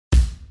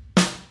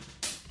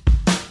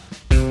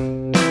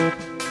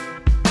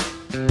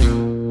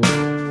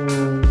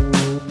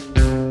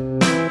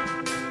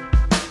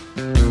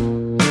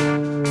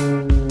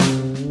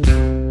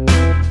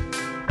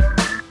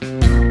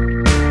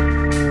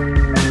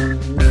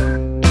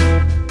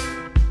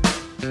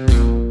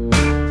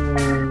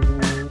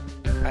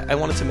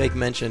to make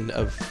mention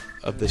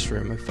of this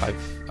room.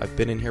 I've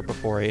been in here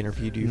before. I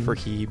interviewed you for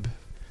Hebe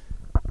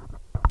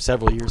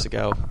several years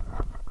ago.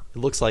 It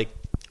looks like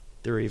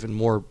there are even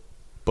more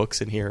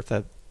books in here, if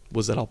that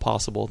was at all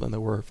possible, than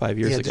there were 5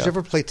 years ago. Did you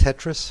ever play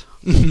Tetris?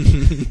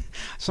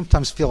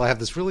 Sometimes feel I have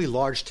this really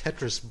large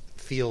Tetris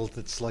field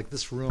that's like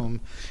this room,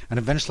 and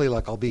eventually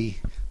like I'll be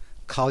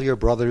Collier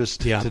Brothers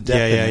to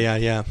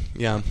death.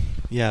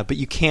 Yeah. But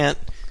you can't.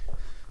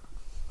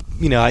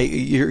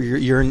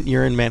 You're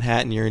in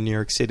Manhattan. You're in New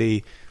York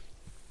City.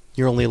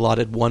 You're only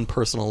allotted one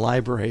personal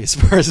library, as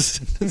far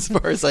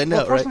as I know.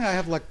 Well, personally, right? I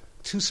have like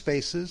 2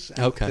 spaces.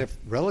 And okay. They're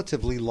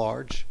relatively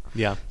large.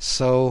 Yeah.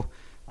 So,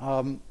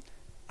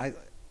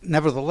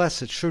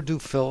 nevertheless, it sure do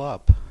fill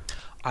up.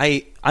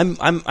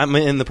 I'm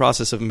in the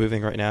process of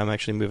moving right now. I'm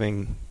actually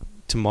moving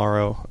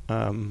tomorrow.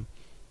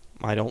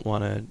 I don't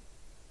want to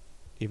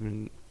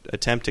even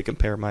attempt to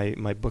compare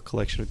my book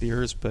collection with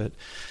yours, but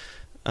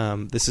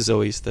this is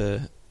always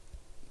the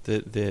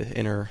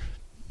inner,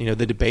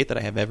 the debate that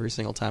I have every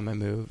single time I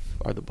move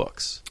are the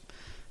books.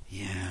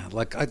 Yeah,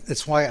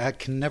 it's why I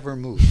can never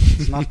move.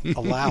 It's not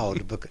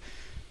allowed. But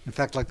in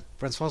fact, like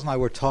Francois and I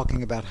were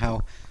talking about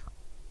how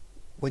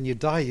when you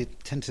die, you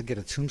tend to get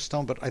a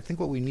tombstone. But I think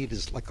what we need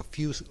is like a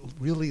few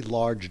really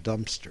large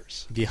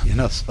dumpsters.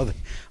 Yeah. So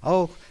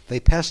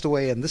they passed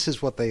away, and this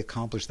is what they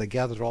accomplished. They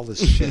gathered all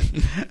this shit.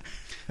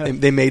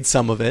 They made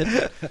some of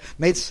it.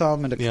 Made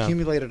some and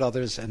accumulated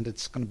others, and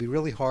it's going to be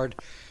really hard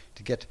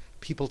to get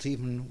people to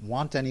even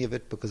want any of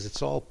it because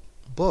it's all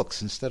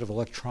books instead of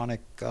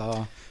electronic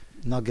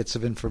nuggets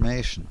of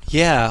information.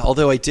 Yeah,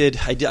 although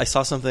I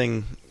saw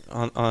something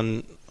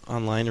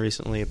online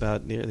recently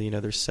about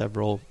there's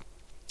several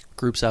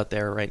groups out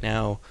there right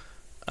now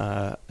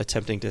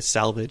attempting to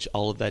salvage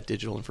all of that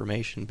digital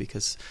information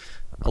because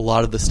a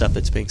lot of the stuff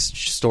that's being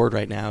stored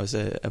right now is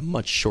a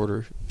much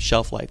shorter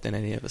shelf life than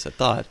any of us had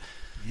thought.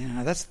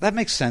 Yeah, that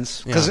makes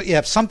sense because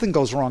if something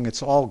goes wrong,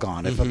 it's all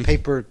gone. If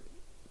a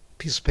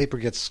piece of paper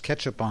gets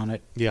ketchup on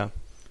it,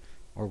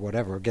 or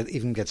whatever,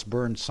 even gets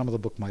burned, some of the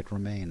book might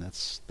remain.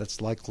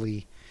 That's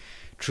likely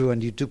true,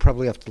 and you do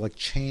probably have to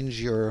change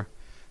your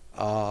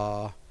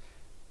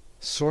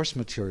source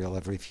material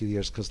every few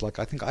years because,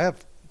 I think I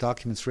have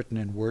documents written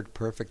in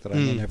WordPerfect that I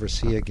may never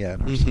see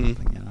again or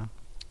something.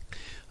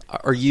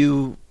 Are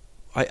you?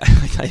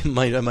 I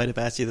might have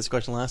asked you this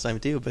question last time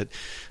too, but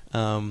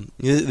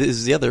this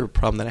is the other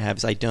problem that I have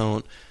is I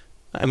don't.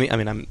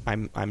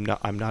 I'm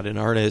not an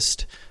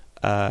artist.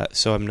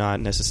 So I'm not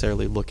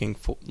necessarily looking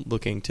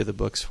to the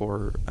books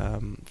for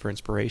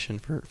inspiration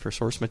for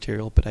source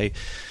material, but I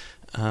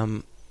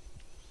don't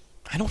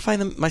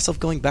find myself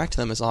going back to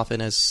them as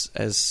often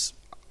as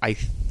I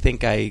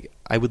think I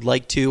would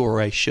like to, or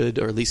I should,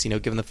 or at least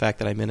given the fact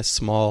that I'm in a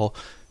small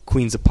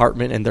Queens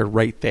apartment and they're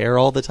right there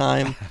all the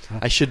time,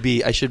 I should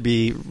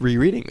be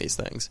rereading these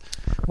things.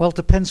 Well, it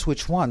depends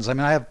which ones.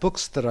 I have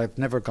books that I've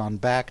never gone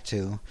back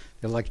to.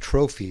 They're like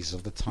trophies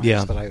of the times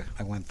that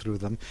I went through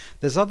them.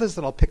 There's others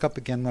that I'll pick up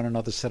again when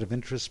another set of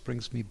interests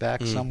brings me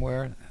back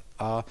somewhere.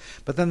 But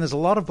then there's a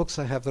lot of books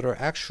I have that are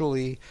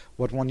actually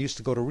what one used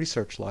to go to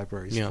research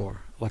libraries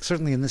for. Like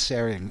certainly in this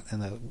area, in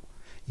the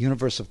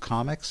universe of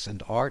comics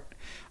and art,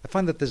 I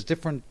find that there's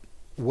different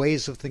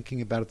ways of thinking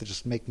about it that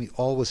just make me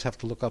always have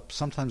to look up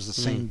sometimes the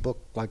same book.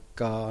 Like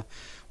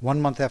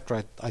 1 month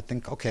after I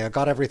think, okay, I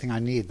got everything I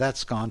need,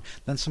 that's gone.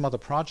 Then some other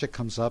project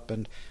comes up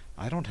and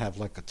I don't have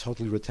a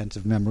totally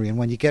retentive memory. And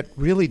when you get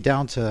really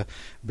down to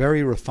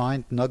very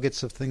refined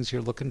nuggets of things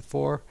you're looking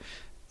for,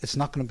 it's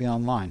not going to be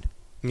online.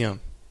 Yeah.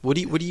 What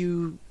do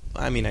you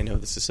I know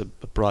this is a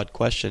broad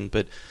question,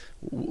 but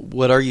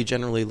what are you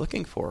generally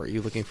looking for? Are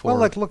you looking for... Well,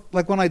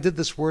 like when I did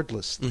this word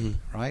list,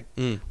 right?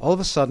 All of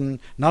a sudden,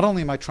 not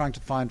only am I trying to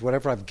find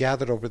whatever I've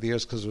gathered over the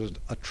years because it was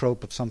a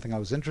trope of something I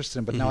was interested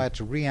in, but now I had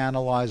to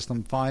reanalyze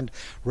them, find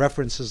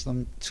references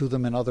to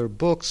them in other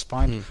books,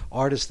 find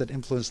artists that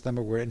influenced them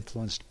or were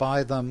influenced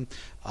by them,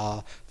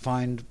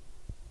 find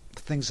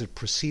things that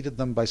preceded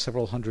them by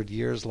several hundred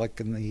years,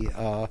 like in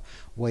the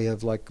way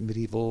of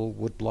medieval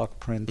woodblock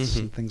prints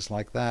and things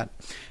like that.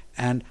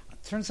 And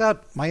turns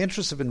out my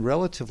interests have been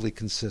relatively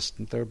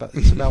consistent.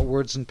 It's about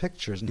words and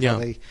pictures and how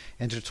they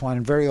intertwine,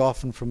 and very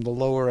often from the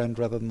lower end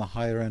rather than the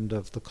higher end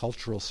of the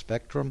cultural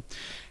spectrum.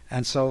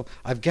 And so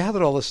I've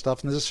gathered all this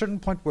stuff, and there's a certain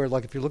point where,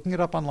 if you're looking it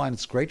up online,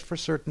 it's great for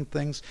certain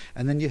things,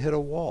 and then you hit a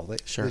wall. They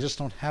just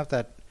don't have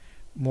that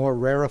more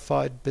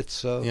rarefied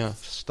bits of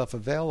stuff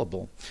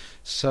available.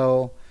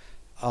 So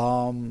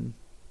I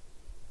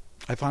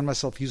find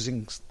myself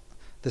using...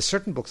 There's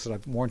certain books that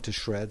I've worn to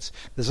shreds.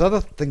 There's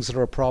other things that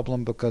are a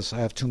problem because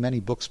I have too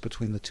many books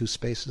between the 2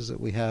 spaces that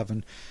we have,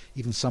 and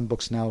even some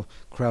books now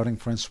crowding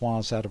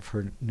Francoise out of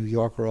her New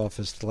Yorker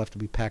office. They'll have to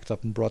be packed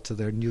up and brought to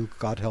their new,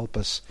 God help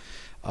us,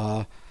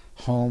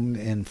 home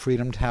in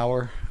Freedom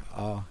Tower.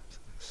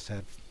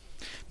 Sad.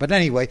 But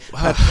anyway,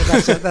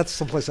 that's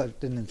someplace I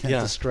didn't intend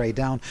to stray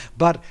down.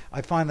 But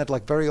I find that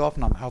very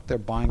often I'm out there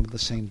buying the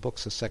same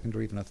books a second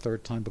or even a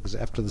third time because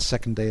after the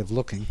second day of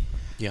looking,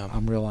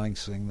 I'm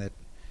realizing that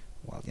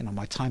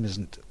my time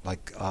isn't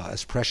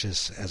as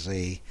precious as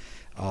a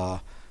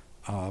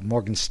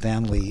Morgan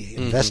Stanley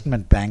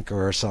investment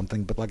banker or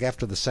something, but like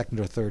after the second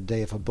or third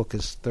day, if a book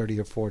is $30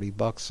 or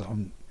 $40,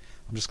 I'm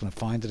just going to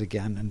find it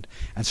again.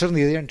 And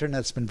certainly the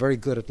internet's been very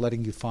good at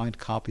letting you find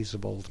copies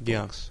of old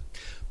books.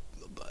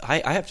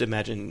 I have to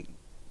imagine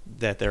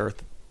that there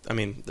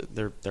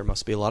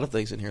must be a lot of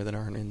things in here that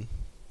aren't in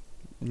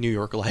New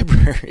York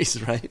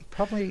libraries, right?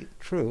 Probably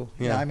true.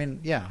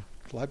 Yeah.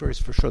 Libraries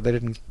for sure. They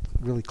didn't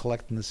really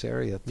collect in this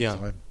area at the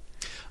time.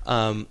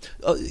 I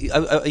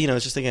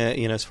was just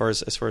thinking, as far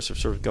as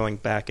sort of going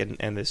back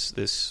and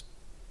this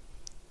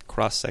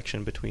cross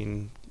section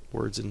between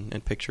words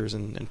and pictures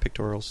and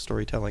pictorial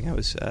storytelling.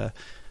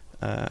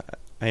 I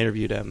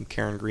interviewed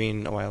Karen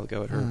Green a while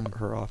ago at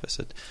her office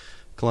at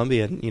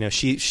Columbia, and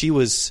she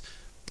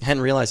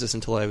hadn't realized this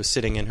until I was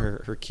sitting in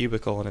her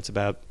cubicle, and it's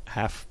about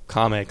half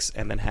comics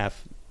and then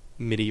half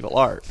medieval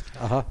art.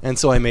 And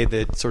so I made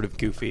the sort of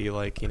goofy,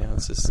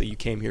 it's just, you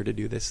came here to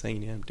do this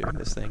thing, I'm doing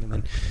this thing,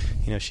 and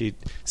then she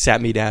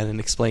sat me down and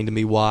explained to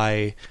me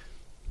why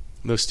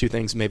those two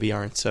things maybe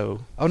aren't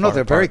so they're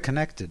apart. very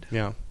connected.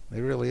 Yeah,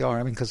 they really are.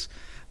 I mean, because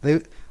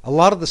a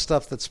lot of the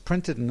stuff that's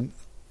printed in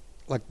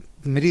like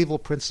medieval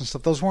prints and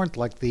stuff, those weren't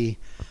like the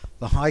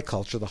high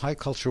culture. The high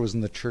culture was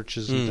in the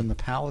churches and in the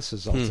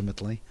palaces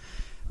ultimately.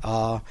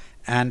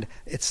 And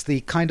it's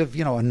the kind of,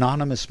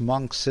 anonymous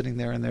monks sitting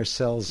there in their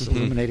cells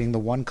illuminating the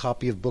one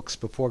copy of books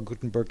before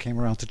Gutenberg came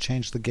around to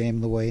change the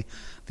game the way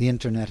the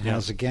internet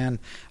has again.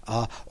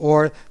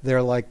 Or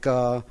they're like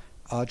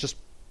just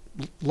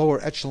lower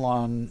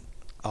echelon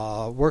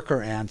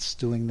worker ants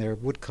doing their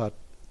woodcut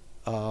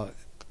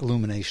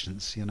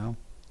illuminations,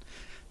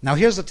 Now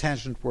here's a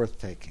tangent worth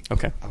taking.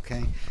 Okay?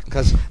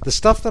 Because the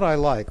stuff that I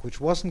like, which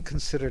wasn't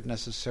considered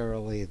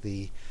necessarily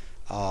the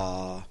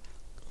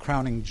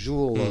crowning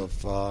jewel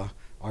of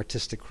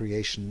artistic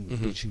creation,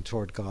 reaching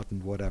toward God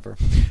and whatever,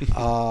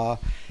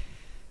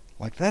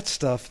 like that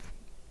stuff.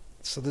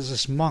 So there's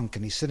this monk,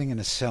 and he's sitting in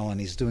a cell, and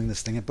he's doing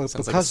this thing. But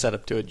sounds like a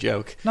setup to a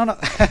joke. No.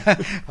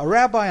 A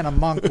rabbi and a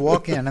monk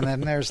walk in, and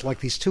then there's like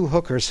these two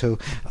hookers who...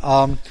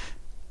 no,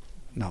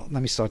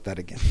 let me start that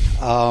again.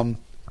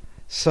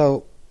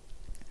 So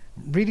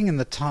reading in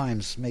the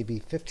Times maybe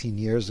 15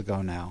 years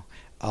ago now,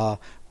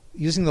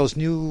 using those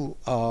new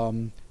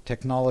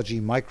technology,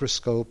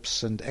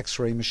 microscopes and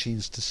X-ray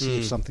machines to see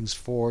if something's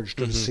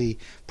forged or to see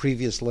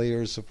previous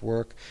layers of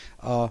work.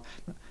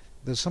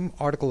 There's some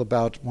article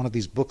about one of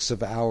these books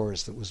of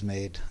hours that was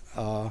made,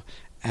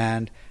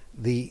 and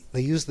they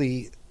use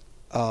the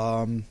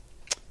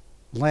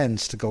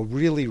lens to go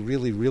really,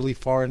 really, really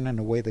far in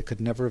a way that could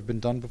never have been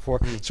done before.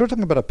 So we're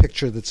talking about a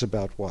picture that's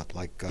about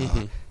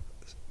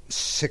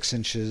 6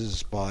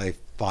 inches by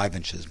 5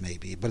 inches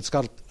maybe, but it's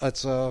got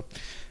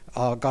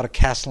a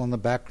castle in the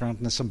background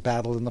and there's some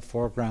battle in the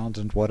foreground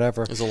and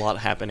whatever. There's a lot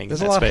happening.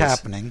 There's a lot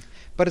happening,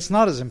 but it's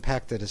not as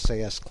impacted as,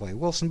 say, S. Clay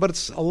Wilson, but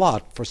it's a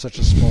lot for such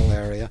a small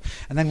area.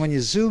 And then when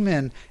you zoom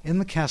in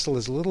the castle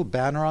there's a little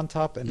banner on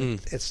top, and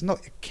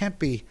it can't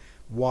be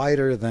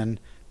wider than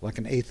like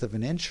 1/8 of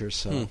an inch or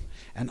so.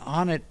 And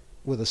on it,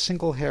 with a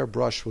single hair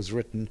brush, was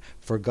written,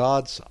 "For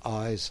God's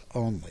eyes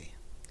only."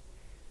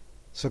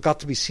 So it got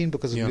to be seen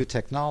because of new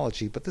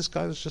technology, but this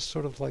guy was just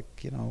sort of like,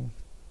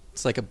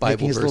 it's like a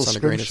Bible verse on a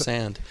grain of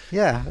sand.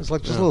 Yeah, it was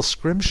like just a little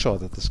scrimshaw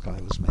that this guy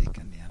was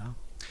making,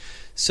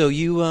 So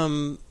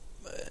you,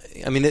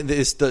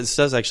 this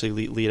does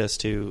actually lead us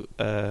to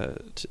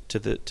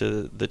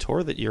the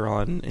tour that you're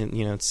on, and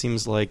it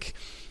seems like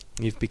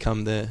you've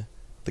become the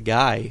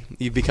guy.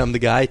 You've become the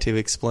guy to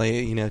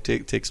explain,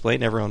 to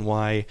explain to everyone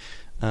why,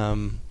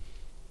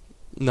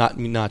 not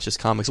just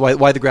comics,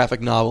 why the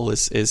graphic novel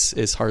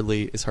is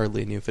hardly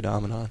a new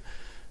phenomenon.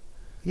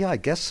 Yeah, I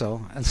guess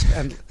so,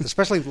 and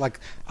especially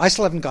like I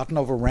still haven't gotten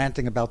over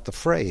ranting about the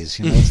phrase.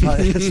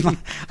 It's not.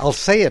 I'll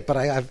say it, but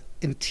I have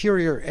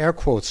interior air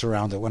quotes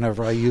around it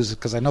whenever I use it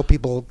because I know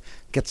people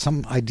get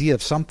some idea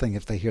of something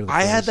if they hear the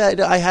phrase.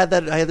 I had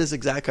this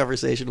exact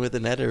conversation with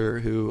an editor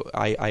who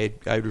I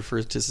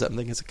referred to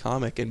something as a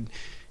comic, and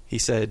he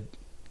said,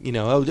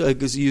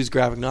 use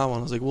graphic novel.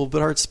 And I was like, well,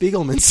 but Art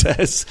Spiegelman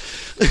says.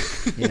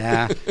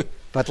 Yeah,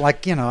 but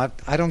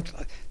I don't.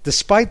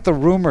 Despite the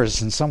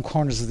rumors in some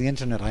corners of the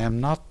internet, I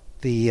am not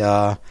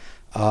the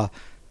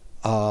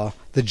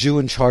Jew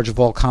in charge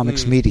of all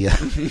comics media,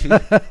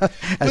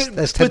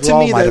 as Ted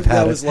Rall might have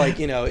had. That was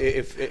like,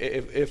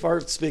 if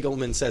Art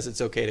Spiegelman says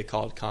it's okay to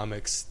call it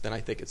comics, then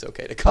I think it's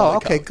okay to call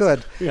it comics. Okay,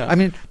 good. Yeah. I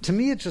mean, to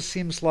me, it just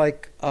seems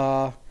like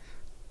the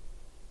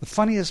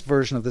funniest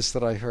version of this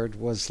that I heard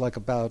was it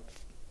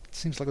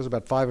seems like it was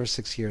about 5 or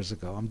 6 years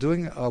ago. I'm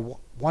doing a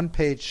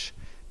one-page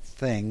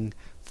thing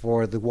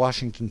for the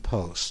Washington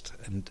Post,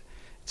 and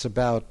it's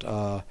about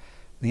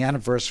the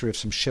anniversary of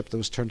some ship that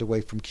was turned away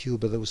from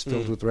Cuba that was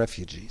filled with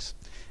refugees.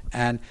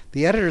 And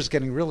the editor's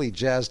getting really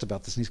jazzed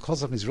about this, and he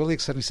calls up and he's really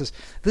excited. He says,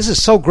 "This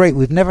is so great.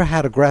 We've never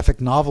had a graphic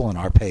novel in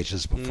our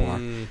pages before."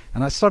 And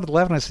I started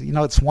laughing. I said,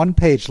 "It's 1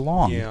 page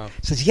long." Yeah.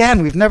 He says, "Yeah,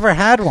 and we've never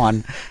had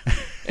one."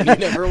 And you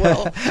never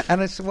will. And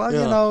I said,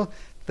 "Well,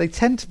 they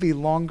tend to be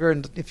longer.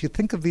 And if you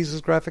think of these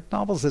as graphic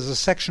novels, there's a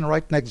section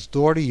right next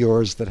door to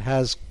yours that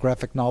has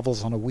graphic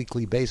novels on a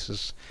weekly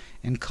basis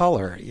in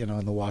color, in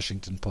the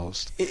Washington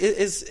Post.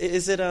 Is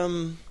it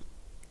a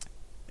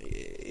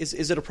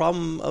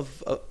problem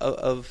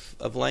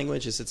of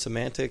language? Is it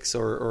semantics,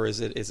 or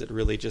is it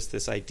really just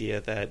this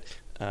idea that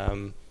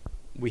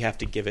we have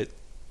to give it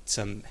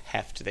some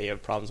heft? They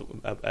have problems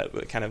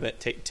kind of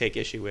take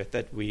issue with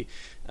that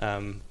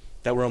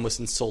that we're almost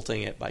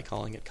insulting it by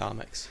calling it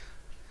comics.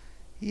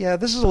 Yeah,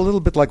 this is a little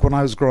bit like when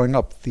I was growing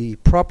up. The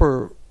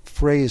proper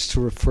phrase to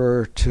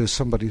refer to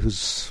somebody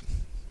who's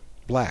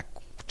black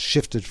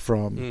shifted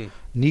from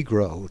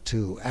Negro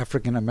to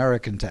African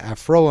American to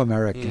Afro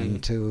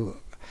American to,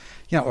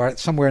 or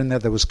somewhere in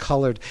there was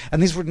colored.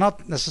 And these were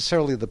not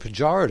necessarily the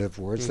pejorative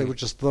words; they were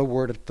just the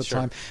word at the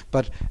time.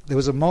 But there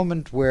was a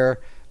moment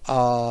where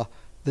the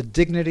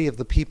dignity of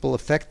the people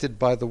affected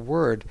by the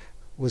word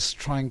was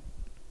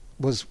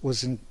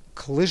in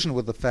collision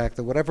with the fact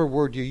that whatever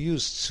word you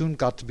used soon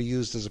got to be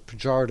used as a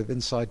pejorative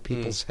inside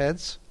people's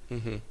heads,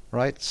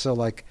 right? So,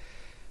 like,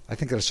 I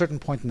think at a certain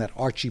point in that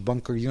Archie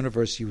Bunker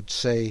universe, you would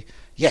say,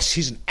 "Yes,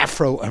 he's an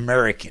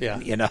Afro-American,"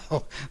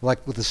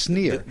 like with a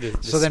sneer.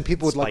 So then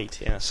people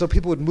would so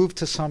people would move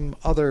to some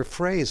other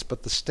phrase,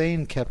 but the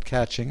stain kept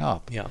catching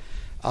up. Yeah.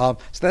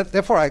 So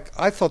therefore,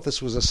 I thought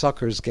this was a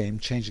sucker's game,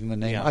 changing the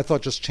name. Yeah. I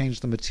thought just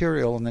change the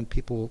material, and then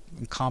people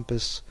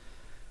encompass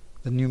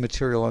the new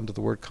material under the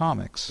word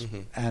comics.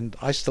 And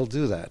I still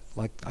do that,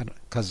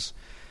 because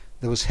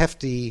there was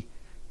hefty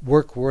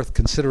work worth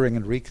considering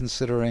and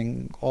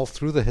reconsidering all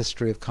through the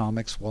history of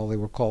comics while they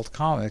were called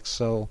comics.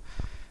 So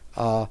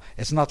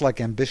it's not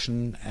like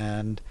ambition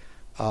and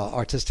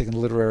artistic and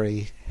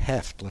literary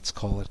heft, let's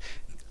call it,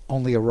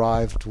 only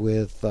arrived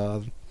with,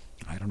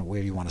 I don't know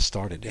where you want to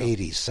start it,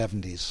 80s,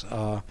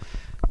 70s.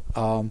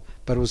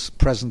 But it was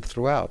present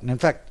throughout. And in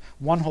fact,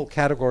 one whole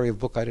category of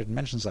book I didn't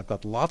mention is I've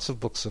got lots of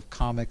books of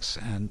comics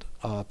and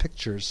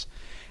pictures,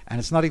 and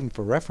it's not even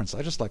for reference.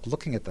 I just like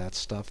looking at that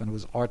stuff, and it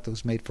was art that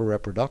was made for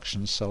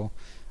reproduction, so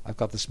I've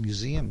got this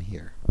museum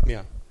here.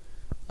 Yeah.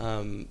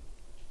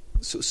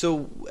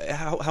 So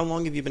how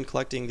long have you been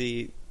collecting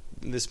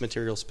this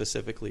material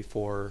specifically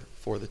for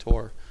the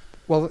tour?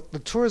 Well, the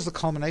tour is the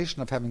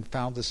culmination of having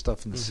found this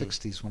stuff in the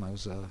 60s when I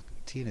was a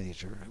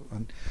teenager.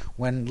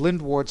 When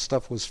Lynd Ward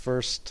stuff was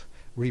first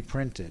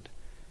reprinted,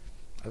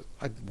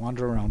 I'd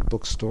wander around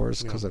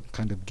bookstores because I'm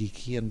kind of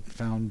geeky and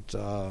found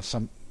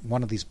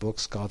one of these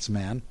books, God's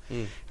Man.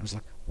 And I was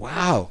like,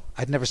 wow,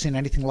 I'd never seen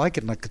anything like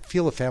it, and I could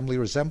feel a family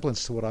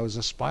resemblance to what I was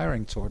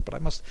aspiring toward. But I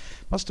must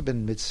have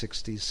been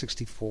mid-60s,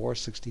 64,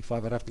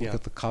 65. I'd have to look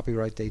at the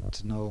copyright date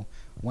to know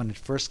when it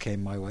first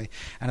came my way.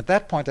 And at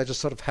that point, I just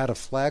sort of had a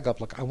flag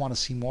up, like, I want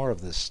to see more of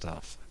this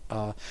stuff.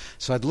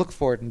 So I'd look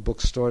for it in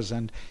bookstores,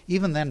 and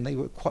even then,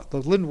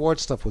 the Lynd Ward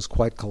stuff was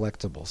quite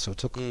collectible, so it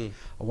took a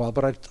while.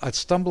 But I'd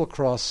stumble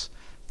across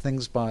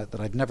things that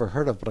I'd never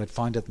heard of, but I'd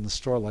find it in the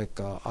store, like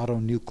Otto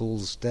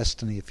Nuckel's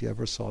Destiny, if you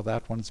ever saw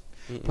that one. It's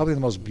probably the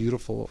most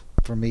beautiful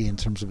for me in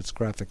terms of its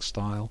graphic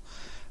style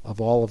of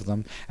all of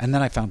them. And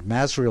then I found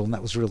Masriel, and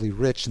that was really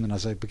rich. And then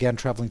as I began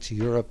traveling to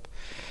Europe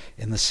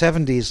in the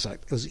 70s,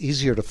 it was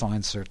easier to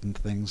find certain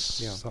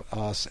things.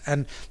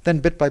 And then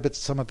bit by bit,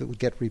 some of it would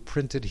get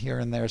reprinted here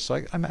and there.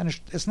 So I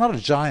managed. It's not a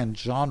giant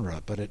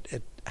genre, but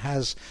it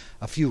has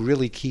a few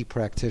really key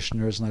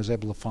practitioners, and I was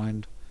able to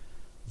find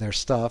their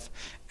stuff.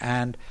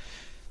 And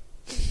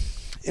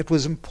it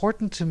was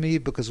important to me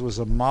because it was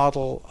a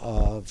model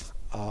of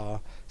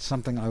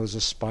something I was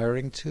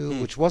aspiring to,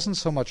 which wasn't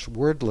so much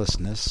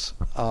wordlessness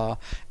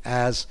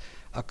as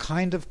a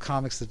kind of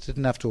comics that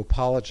didn't have to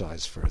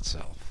apologize for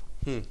itself.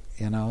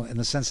 In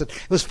the sense that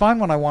it was fine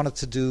when I wanted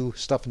to do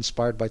stuff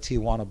inspired by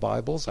Tijuana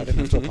Bibles. I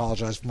didn't have to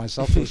apologize for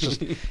myself. It was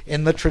just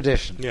in the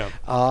tradition.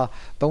 But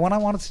when I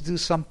wanted to do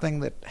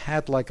something that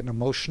had like an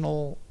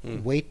emotional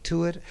weight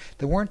to it,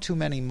 there weren't too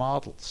many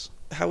models.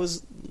 How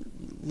was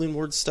Lynd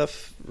Ward's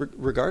stuff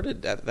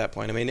regarded at that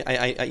point? I mean,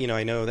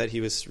 I know that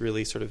he was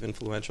really sort of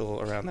influential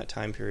around that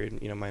time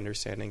period. My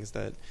understanding is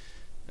that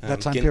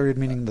that time period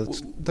meaning the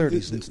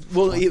 30s.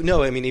 Well,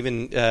 no, I mean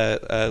even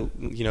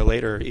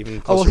later,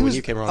 even closer when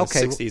you came around, the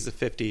 60s, the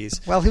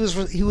 50s. Well,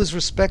 he was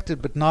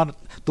respected, but not.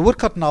 The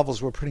woodcut novels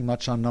were pretty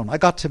much unknown. I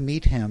got to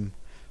meet him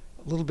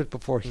a little bit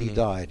before he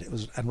died. It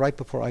was right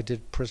before I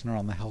did Prisoner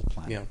on the Hell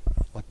Planet. Yeah,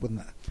 like I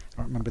don't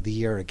remember the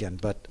year again,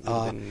 but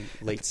in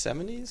late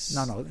 70s.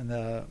 No,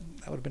 that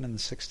would have been in the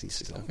 60s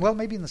still. Okay. Well,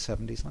 maybe in the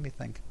 70s. Let me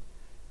think.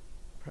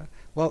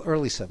 Well,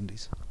 early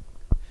 70s.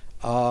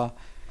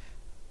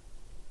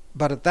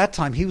 But at that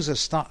time, he was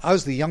I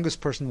was the youngest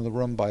person in the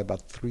room by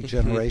about 3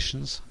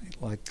 generations.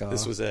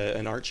 This was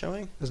an art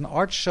showing? It was an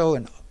art show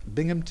in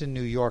Binghamton,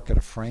 New York, at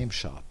a frame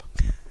shop.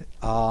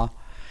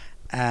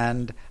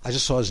 And I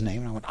just saw his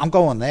name, and I went, I'm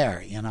going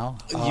there,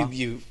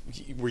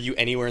 Were you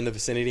anywhere in the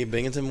vicinity of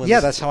Binghamton?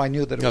 That's how I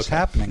knew that it was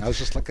happening. I was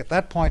just like, at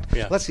that point,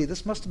 let's see,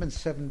 this must have been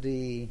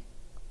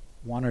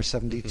 71 or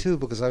 72,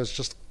 because I was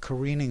just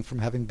careening from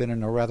having been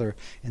in a rather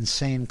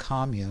insane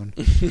commune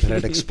that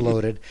had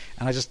exploded,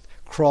 and I just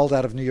crawled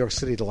out of New York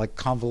City to like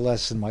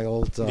convalesce in my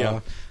old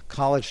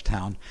college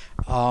town.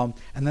 And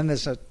then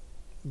there's a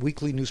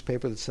weekly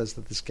newspaper that says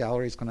that this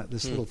gallery is going to,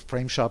 this little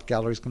frame shop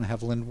gallery is going to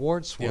have Lynn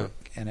Ward's work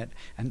in it,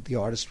 and the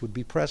artist would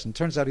be present.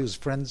 Turns out he was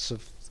friends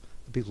of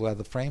the people who had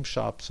the frame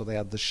shop, so they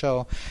had the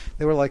show.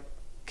 They were like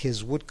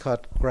his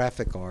woodcut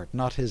graphic art,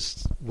 not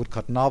his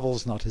woodcut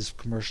novels, not his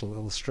commercial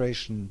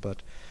illustration,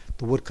 but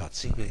the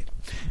woodcuts he made.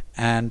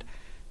 And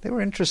they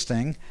were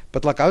interesting,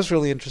 but like I was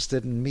really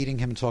interested in meeting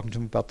him and talking to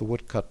him about the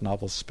woodcut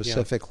novels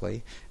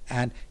specifically.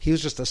 And he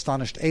was just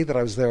astonished, A, that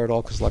I was there at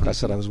all, because like I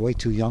said, I was way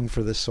too young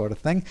for this sort of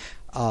thing,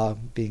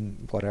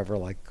 being whatever,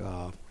 like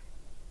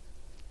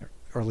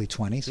early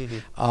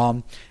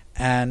 20s.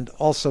 And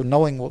also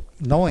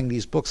knowing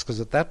these books, because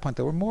at that point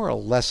they were more or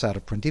less out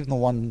of print. Even the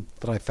one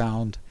that I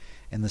found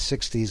in the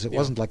 60s, it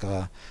wasn't like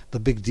the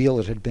big deal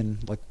it had been.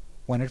 Like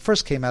when it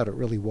first came out, it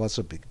really was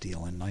a big deal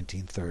in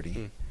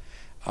 1930.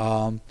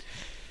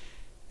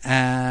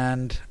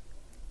 And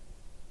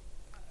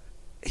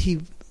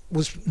he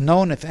was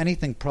known, if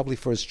anything, probably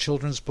for his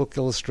children's book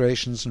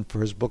illustrations and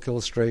for his book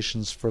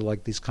illustrations for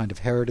like these kind of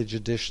heritage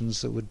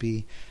editions that would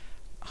be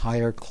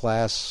higher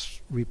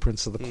class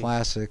reprints of the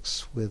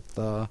classics with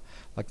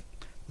like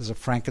there's a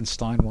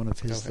Frankenstein one of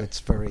his that's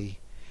very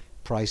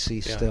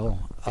pricey still.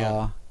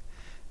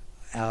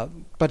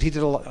 But he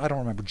did a lot. I don't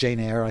remember. Jane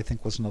Eyre, I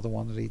think, was another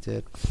one that he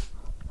did.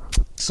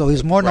 So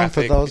he's more known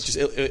for those. Just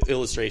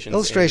illustrations.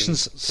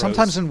 Illustrations,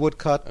 sometimes in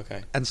woodcut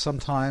and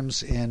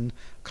sometimes in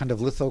kind of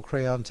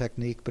litho-crayon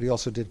technique, but he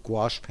also did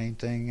gouache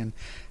painting and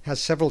has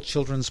several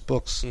children's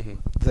books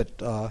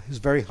that is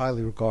very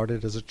highly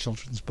regarded as a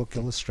children's book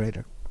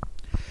illustrator.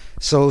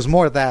 So it was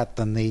more that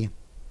than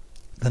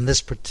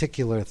this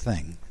particular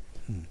thing.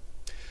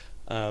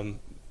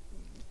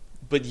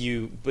 But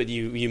you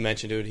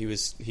mentioned it. He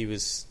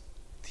was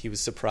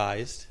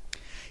surprised.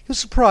 He was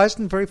surprised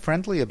and very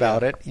friendly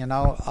about it. You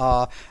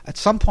know, at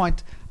some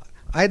point,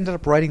 I ended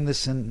up writing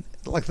this in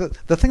like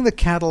the thing that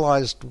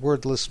catalyzed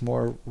Wordless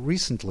more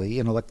recently.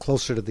 You know, like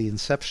closer to the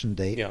inception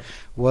date,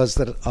 was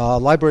that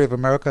Library of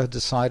America had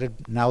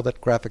decided now that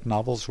graphic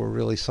novels were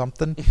really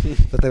something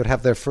that they would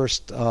have their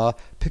first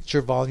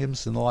picture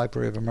volumes in the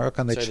Library of America,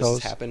 and they chose.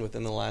 This happened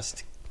within the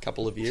last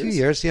couple of years. A few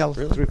years,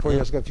 really? 3-4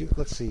 years ago.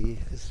 Let's see,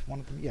 is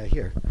one of them? Yeah,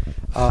 here.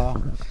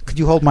 Could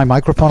you hold my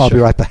microphone? I'll be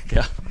right back.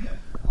 Yeah.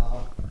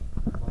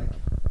 Like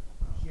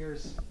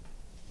here's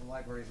the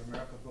Library of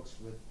America books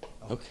with.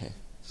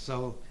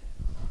 So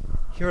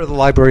here are the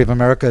Library of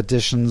America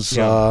editions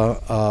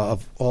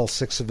of all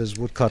 6 of his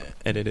woodcut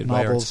edited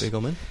novels. by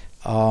Art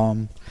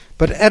Spiegelman.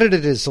 But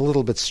edited is a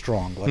little bit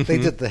strong. Like they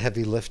did the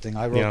heavy lifting.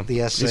 I wrote the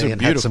essay and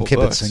had some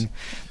kibitzing.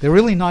 They're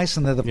really nice,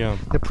 and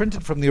they're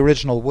printed from the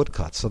original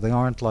woodcut, so they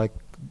aren't like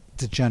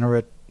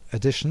degenerate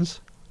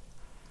editions.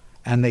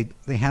 And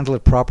they handle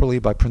it properly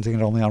by printing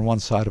it only on one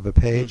side of a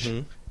page.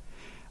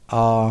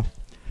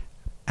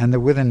 And they're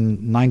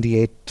within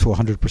 98 to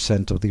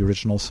 100% of the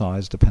original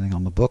size, depending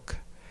on the book.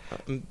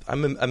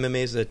 I'm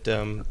amazed that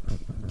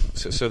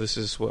so this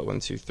is what 1,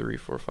 2, 3,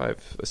 4,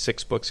 5,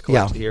 6 books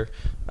collected here.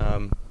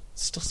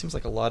 Still seems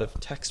like a lot of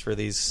text for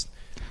these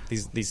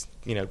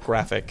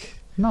graphic.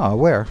 No,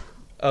 where?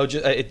 Oh,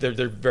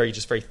 they're very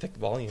thick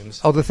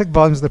volumes. Oh, the thick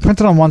volumes. They're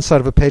printed on one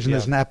side of a page, and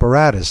there's an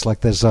apparatus.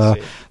 Like there's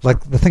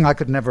like the thing I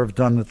could never have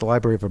done that the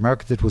Library of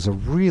America did was a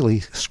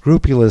really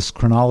scrupulous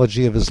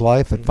chronology of his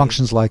life. It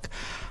functions like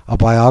a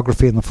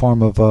biography in the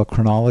form of a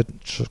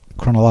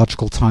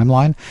chronological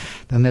timeline.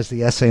 Then there's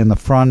the essay in the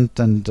front,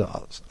 and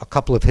a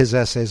couple of his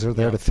essays are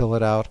there to fill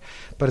it out.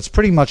 But it's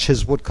pretty much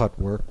his woodcut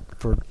work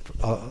for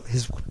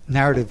his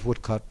narrative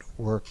woodcut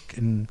work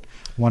in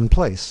one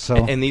place. So,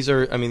 and these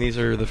are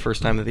the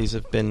first time that these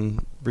have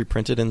been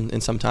reprinted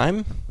in some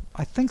time.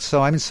 I think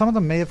so. I mean, some of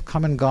them may have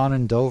come and gone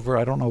in Dover.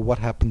 I don't know what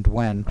happened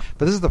when,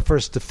 but this is the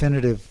first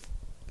definitive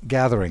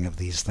gathering of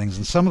these things.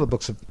 And some of the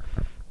books have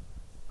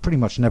pretty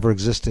much never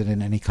existed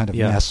in any kind of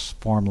mass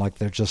form. Like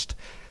they're just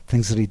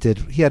things that he did.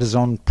 He had his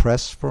own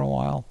press for a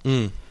while.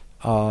 In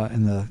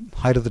the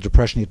height of the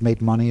Depression, he had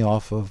made money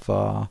off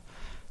of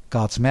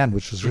God's Man,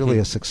 which was really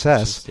a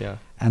success.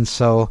 And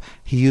so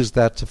he used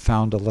that to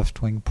found a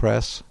left-wing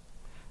press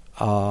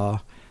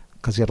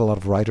because he had a lot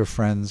of writer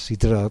friends. He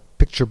did a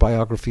picture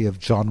biography of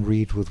John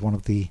Reed with one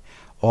of the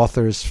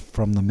authors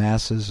from the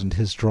masses and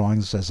his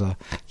drawings as a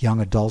young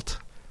adult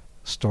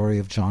story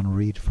of John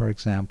Reed, for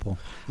example.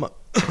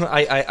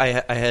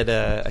 I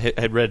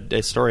had read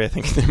a story. I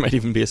think there might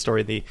even be a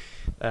story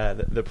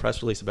the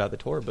press release about the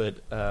tour.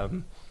 But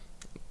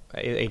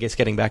I guess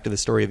getting back to the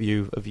story of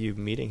you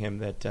meeting him,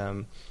 that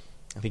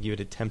I think you had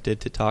attempted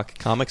to talk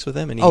comics with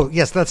him. And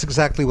yes, that's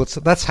exactly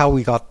that's how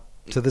we got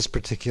to this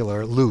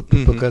particular loop.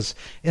 Because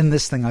in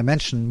this thing, I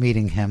mentioned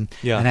meeting him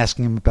and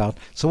asking him about.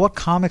 So, what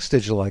comics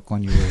did you like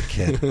when you were a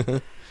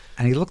kid?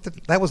 And he looked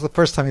at. That was the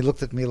first time he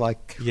looked at me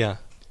like,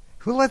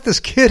 who let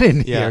this kid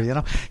in here? You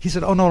know, he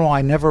said, "Oh no,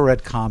 I never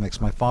read comics.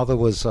 My father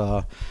was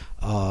a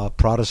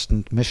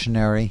Protestant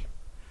missionary.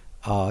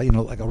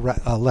 Like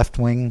a left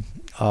wing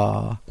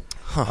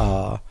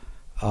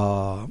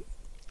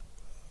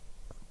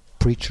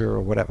preacher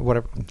or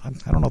whatever.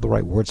 I don't know the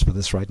right words for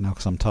this right now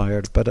because I'm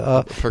tired. But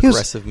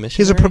progressive missionary.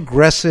 He's a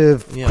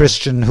progressive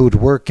Christian who'd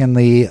work in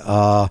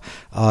the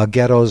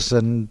ghettos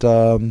and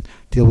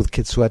deal with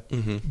kids who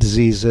had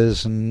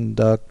diseases and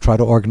try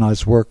to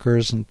organize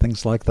workers and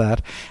things like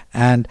that.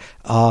 And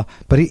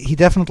but he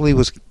definitely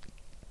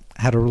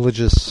had a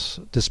religious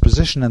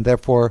disposition and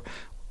therefore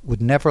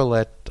would never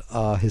let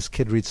his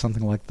kid read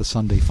something like the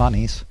Sunday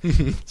Funnies.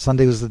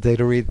 Sunday was the day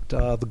to read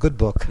the good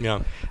book.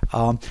 Yeah.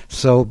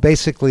 So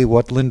basically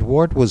what Lynd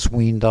Ward was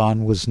weaned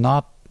on was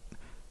not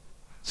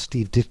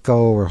Steve Ditko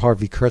or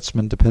Harvey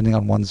Kurtzman, depending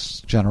on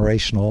one's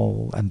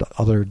generational and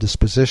other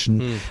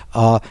disposition.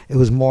 It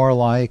was more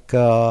like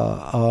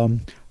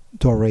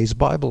Doré's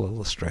Bible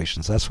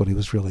illustrations. That's what he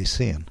was really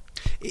seeing.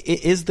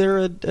 Is there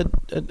a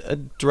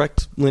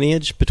direct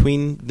lineage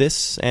between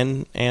this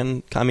and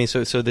I mean,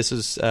 so this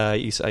is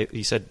you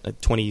said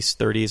 20s,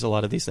 30s. A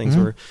lot of these things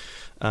were.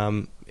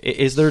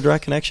 Is there a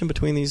direct connection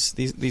between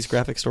these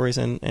graphic stories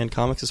and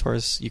comics, as far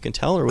as you can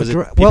tell, or was it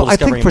people I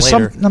think for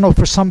later?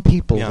 for some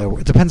people,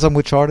 it depends on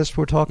which artist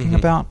we're talking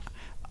about.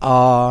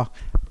 For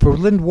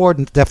Lynd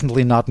Ward,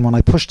 definitely not. And when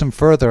I pushed him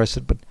further, I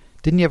said, "But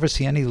didn't you ever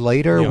see any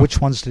later?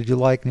 Which ones did you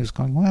like?" And he was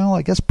going, "Well,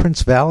 I guess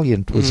Prince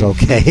Valiant was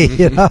okay."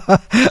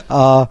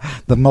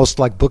 The most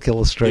like book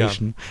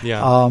illustration.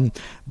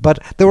 But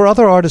there were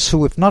other artists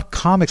who, if not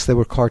comics, they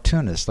were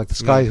cartoonists. Like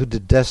this guy who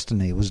did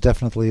Destiny was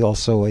definitely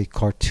also a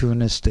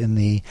cartoonist in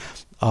the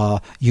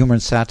humor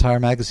and satire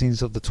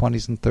magazines of the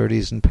 20s and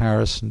 30s in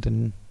Paris and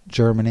in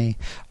Germany.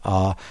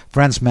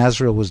 Franz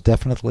Masriel was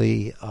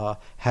definitely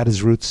had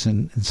his roots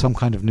in some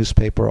kind of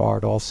newspaper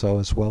art also,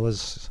 as well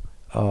as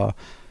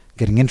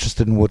getting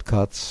interested in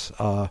woodcuts,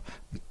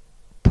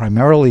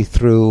 primarily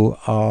through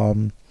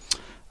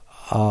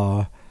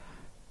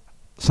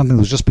something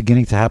that was just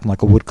beginning to happen,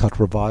 like a woodcut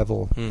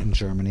revival in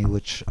Germany,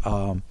 which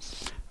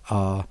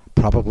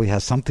probably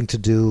has something to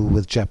do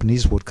with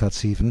Japanese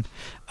woodcuts even,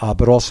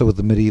 but also with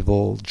the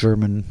medieval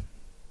German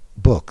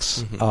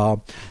books.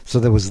 So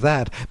there was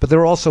that. But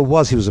there also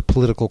he was a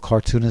political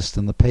cartoonist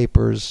in the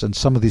papers, and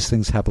some of these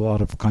things have a lot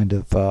of kind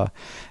of,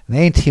 they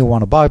ain't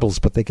Tijuana Bibles,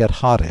 but they get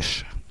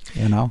hottish.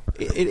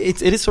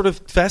 It is sort of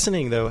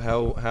fascinating though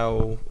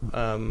how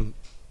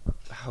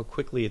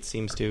quickly it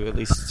seems to, at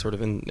least sort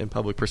of in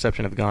public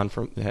perception, have gone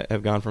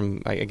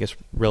from I guess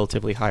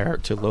relatively high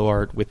art to low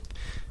art with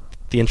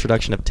the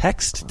introduction of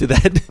text to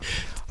that.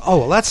 Oh,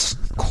 well, that's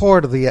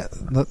core to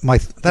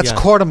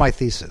core to my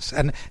thesis,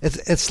 and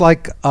it's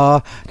like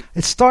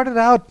it started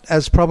out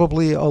as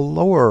probably a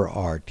lower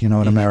art, in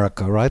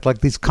America, right? Like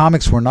these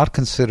comics were not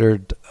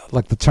considered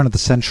like the turn of the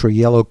century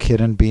Yellow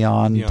Kid and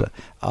beyond.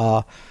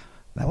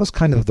 That was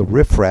kind of the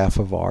riffraff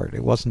of art.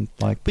 It wasn't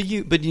like. But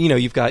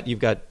you've got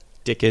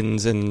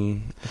Dickens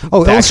and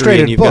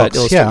illustrated and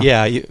books.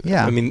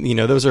 I mean,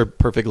 those are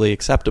perfectly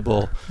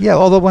acceptable. Yeah,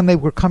 although when they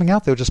were coming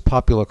out, they were just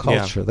popular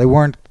culture. They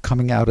weren't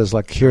coming out as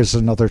like, here's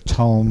another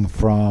tome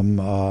from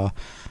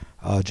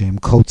James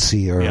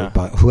Coetzee or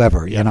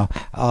whoever,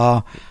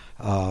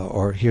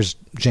 or here's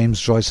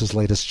James Joyce's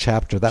latest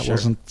chapter. That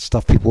wasn't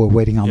stuff people were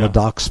waiting on the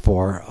docks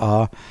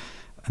for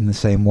in the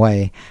same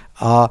way.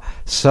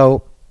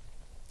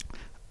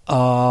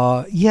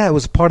 It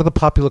was part of the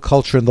popular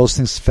culture, and those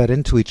things fed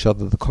into each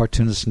other, the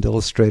cartoonists and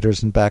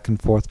illustrators and back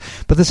and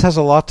forth. But this has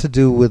a lot to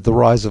do with the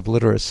rise of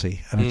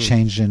literacy and a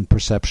change in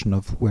perception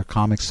of where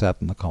comics sat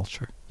in the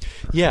culture.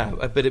 Yeah,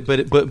 but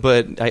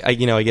I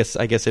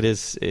guess it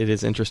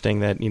is interesting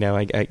that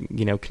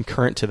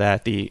concurrent to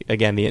that, the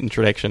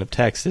introduction of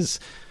text is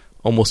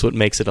almost what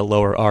makes it a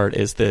lower art,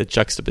 is the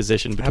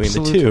juxtaposition between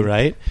the two,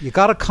 right? You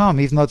got to come,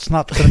 even though it's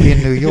not going to be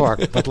in New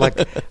York. But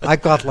like, I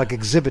got like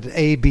Exhibit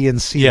A, B,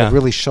 and C that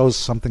really shows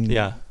something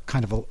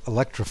kind of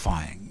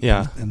electrifying.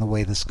 In the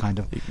way this kind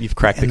of you've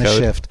cracked the code.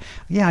 Shift.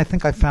 Yeah, I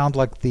think I found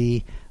like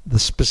the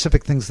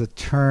specific things that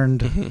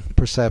turned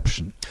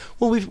perception.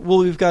 Well,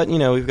 we've got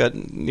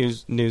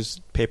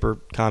newspaper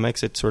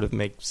comics. It sort of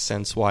makes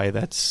sense why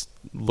that's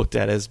looked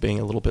at as being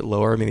a little bit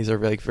lower. I mean, these are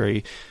like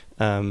very.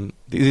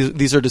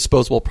 These are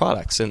disposable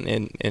products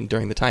and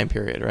during the time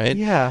period, right?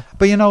 Yeah,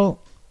 but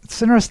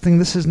it's interesting.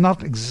 This is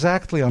not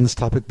exactly on this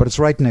topic, but it's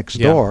right next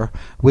door,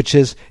 which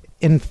is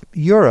in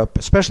Europe,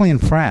 especially in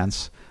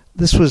France,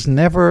 this was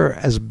never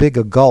as big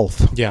a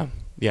gulf. Yeah.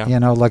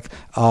 Like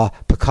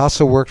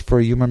Picasso worked for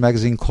a humor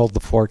magazine called The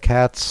Four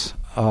Cats.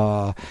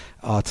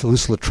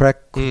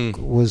 Toulouse-Lautrec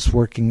was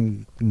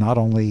working not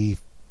only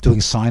doing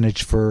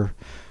signage for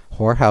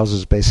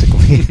whorehouses,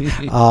 basically,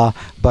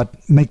 but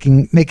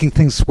making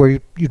things where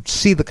you'd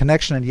see the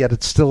connection, and yet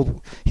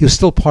he was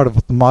still part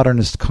of the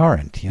modernist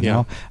current.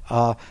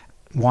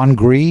 Juan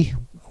Gris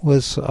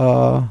was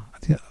a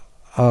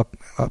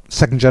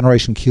second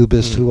generation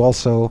cubist who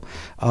also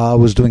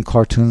was doing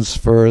cartoons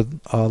for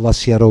La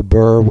Sierra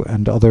Burr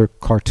and other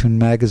cartoon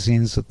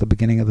magazines at the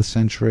beginning of the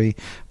century.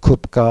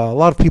 Kupka, a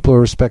lot of people who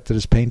are respected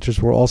as painters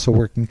were also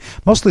working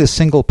mostly as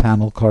single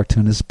panel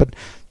cartoonists, but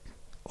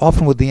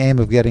often with the aim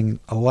of getting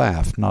a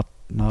laugh, not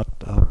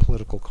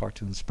political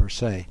cartoons per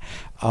se.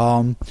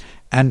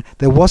 And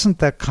there wasn't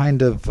that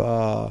kind of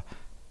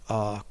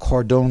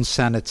cordon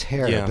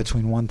sanitaire Yeah.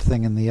 between one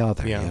thing and the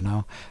other. Yeah. You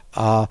know,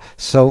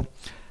 so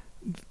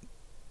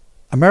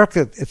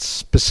America, it's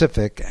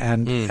specific,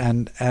 and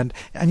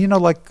you know,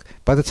 like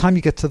by the time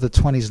you get to the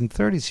 20s and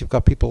 30s, you've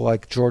got people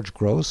like George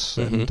Gross,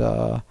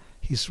 and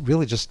he's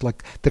really just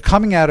like, they're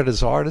coming at it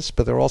as artists,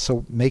 but they're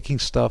also making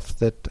stuff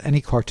that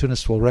any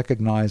cartoonist will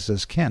recognize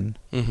as kin.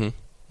 You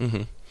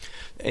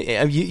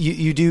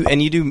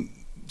do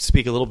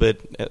speak a little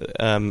bit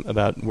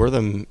about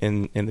Wortham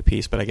in the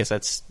piece, but I guess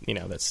that's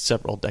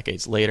several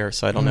decades later,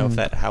 so I don't know if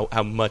that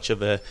how much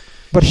of a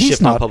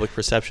shift in public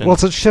perception. Well,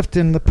 it's a shift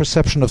in the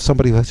perception of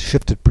somebody who has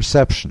shifted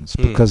perceptions,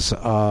 because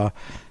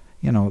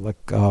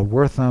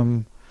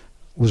Wortham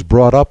was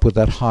brought up with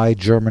that high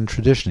German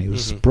tradition. He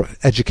was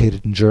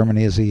educated in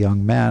Germany as a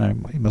young man,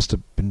 and he must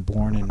have been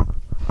born in...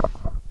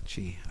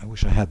 Gee, I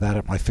wish I had that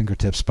at my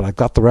fingertips, but I've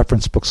got the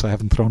reference books I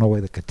haven't thrown away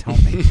that could tell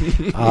me.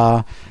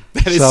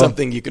 That is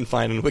something you can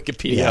find in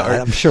Wikipedia.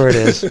 Yeah, I'm sure it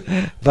is.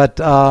 But,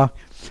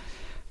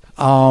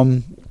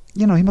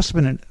 he must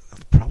have been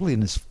probably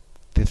in his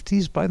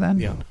 50s by then.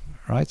 Yeah.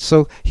 Right?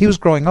 So he was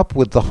growing up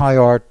with the high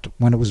art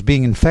when it was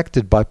being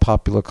infected by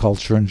popular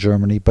culture in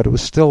Germany, but it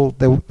was still,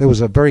 there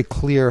was a very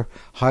clear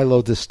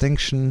high-low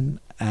distinction,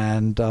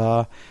 and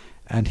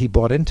he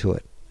bought into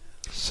it.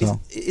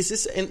 So is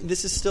this, and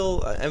this is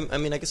still, I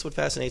mean, I guess what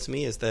fascinates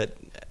me is that,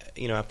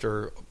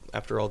 after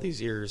all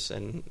these years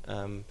and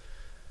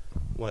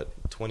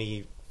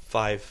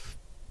 25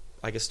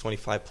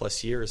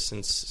 plus years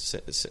since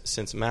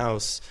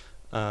Maus,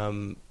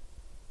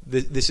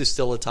 this is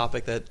still a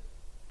topic that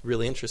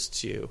really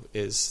interests you,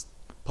 is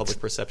public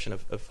perception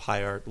of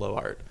high art, low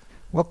art.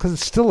 Well, because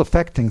it's still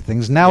affecting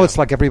things. Now it's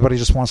like everybody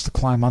just wants to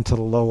climb onto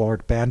the low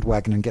art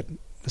bandwagon and get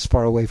as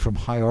far away from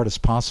high art as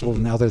possible.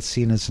 Now they're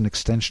seen as an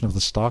extension of the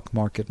stock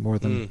market more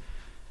than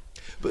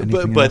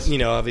anything else.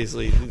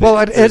 Obviously, well,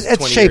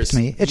 it shaped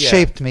me. It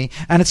shaped me,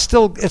 and it's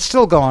still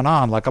going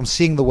on. Like, I'm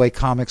seeing the way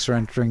comics are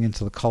entering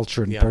into the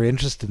culture, and very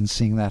interested in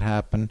seeing that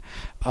happen.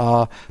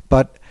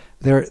 But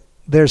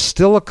there's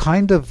still a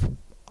kind of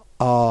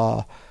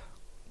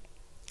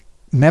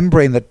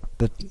membrane that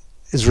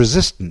is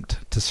resistant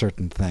to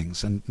certain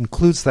things, and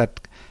includes that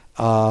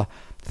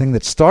thing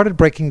that started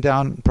breaking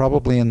down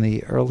probably in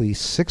the early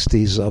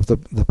 60s of the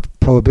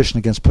prohibition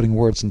against putting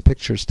words and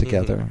pictures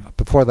together.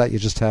 Before that, you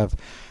just have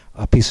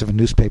a piece of a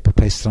newspaper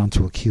pasted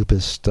onto a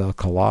cubist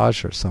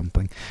collage or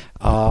something.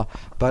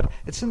 But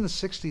it's in the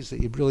 60s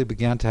that you really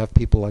began to have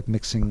people like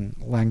mixing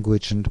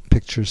language and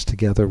pictures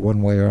together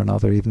one way or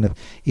another, even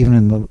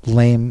in the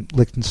lame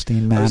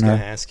Lichtenstein manner. I was going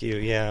to ask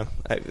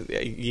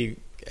you,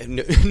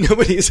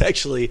 nobody who's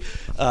actually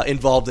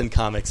involved in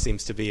comics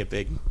seems to be a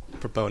big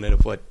proponent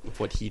of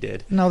what he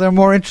did. No, there are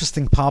more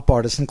interesting pop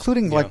artists,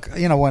 including when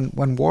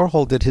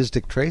Warhol did his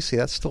Dick Tracy.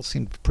 That still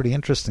seemed pretty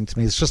interesting to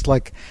me. It's just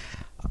like,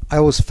 I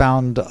always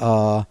found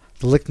the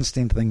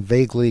Lichtenstein thing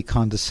vaguely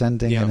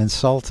condescending and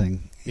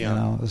insulting.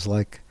 Yeah. It was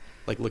like,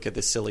 look at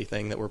this silly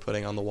thing that we're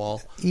putting on the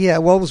wall. Yeah,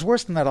 well, it was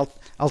worse than that.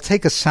 I'll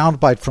take a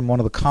soundbite from one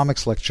of the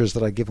comics lectures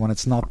that I give when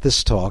it's not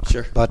this talk.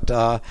 Sure.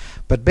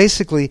 But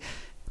basically,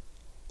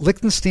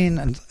 Lichtenstein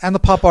and the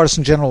pop artists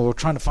in general were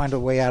trying to find a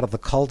way out of the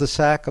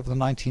cul-de-sac of the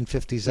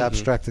 1950s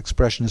abstract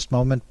expressionist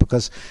moment,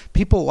 because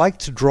people like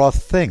to draw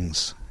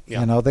things.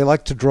 Yeah. They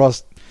like to draw.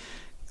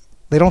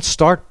 They don't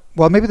start.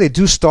 Well, maybe they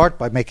do start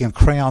by making a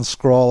crayon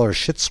scrawl or a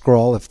shit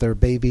scrawl if they're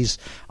babies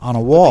on a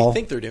wall. But they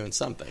think they're doing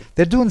something.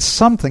 They're doing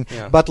something,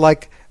 but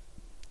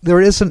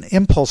there is an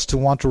impulse to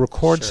want to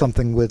record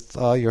something with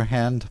your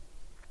hand,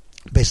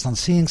 based on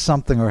seeing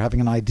something or having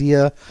an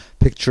idea,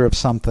 picture of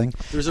something.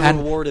 There's a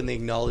reward in the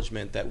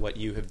acknowledgement that what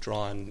you have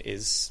drawn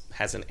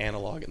has an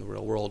analog in the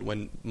real world.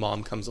 When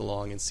mom comes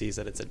along and sees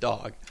that it's a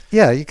dog,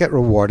 you get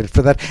rewarded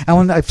for that. And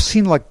when I've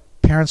seen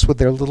parents with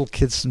their little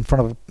kids in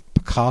front of a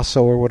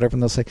Picasso or whatever,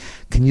 and they'll say,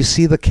 "Can you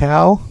see the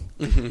cow?"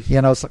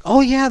 It's like,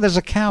 "Oh yeah, there's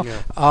a cow."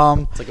 Yeah.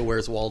 It's like a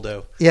Where's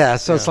Waldo? Yeah,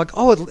 so it's like,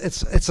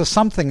 it's a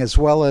something as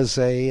well as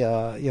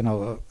a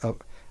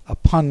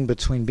pun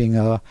between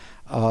being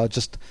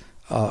just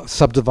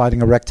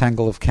subdividing a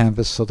rectangle of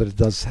canvas so that it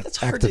does That's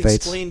hard activates. to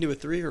explain to a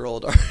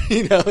 3-year-old.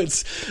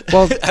 It's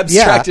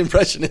abstract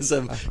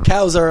impressionism.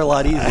 Cows are a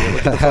lot easier.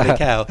 Look at the funny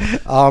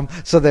cow.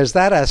 So there's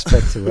that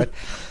aspect to it.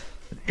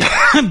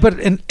 But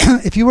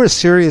if you were a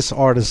serious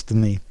artist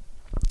in the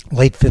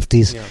late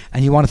 50s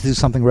and you wanted to do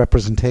something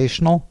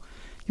representational,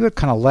 you were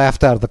kind of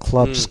laughed out of the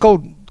club. Just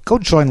go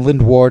join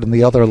Lind Ward and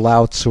the other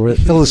louts who are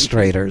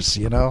illustrators.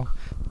 A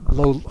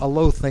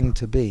low thing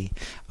to be.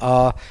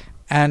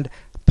 And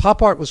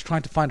pop art was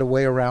trying to find a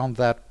way around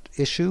that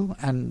issue,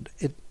 and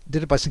it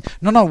did it by saying,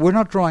 no, we're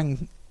not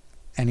drawing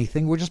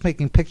anything. We're just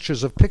making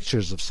pictures of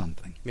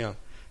something. Yeah.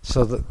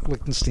 So the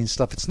Lichtenstein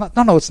stuff, it's not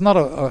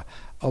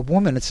a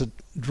woman. It's a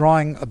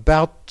drawing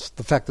about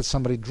the fact that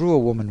somebody drew a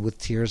woman with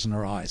tears in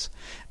her eyes.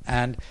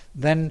 And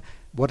then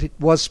what it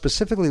was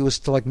specifically was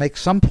to make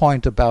some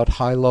point about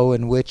high-low,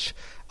 in which,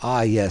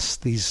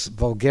 these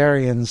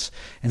vulgarians,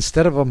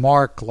 instead of a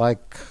mark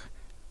like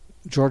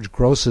George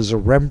Gross's or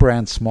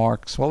Rembrandt's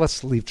marks. Well,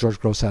 let's leave George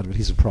Gross out of it.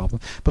 He's a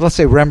problem. But let's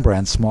say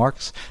Rembrandt's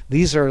marks.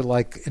 These are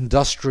like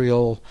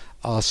industrial,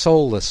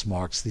 soulless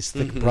marks, these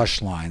thick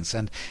brush lines.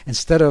 And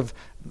instead of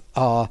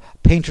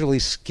painterly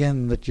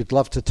skin that you'd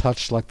love to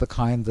touch, like the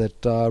kind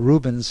that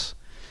Rubens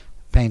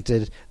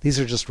painted, these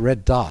are just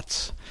red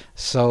dots.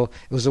 So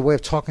it was a way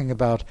of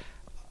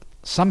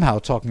somehow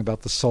talking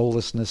about the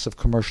soullessness of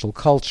commercial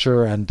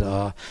culture and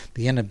the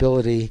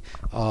inability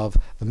of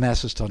the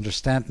masses to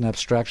understand an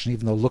abstraction,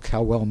 even though look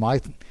how well my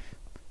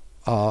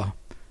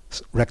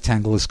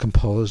rectangle is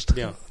composed.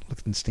 Yeah.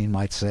 Lichtenstein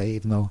might say,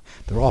 even though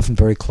they're often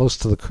very close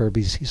to the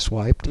Kirby's he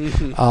swiped.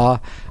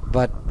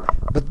 But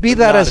be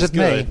that as it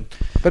may.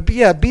 But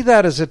be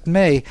that as it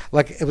may,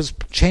 like it was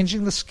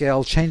changing the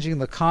scale, changing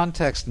the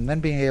context, and then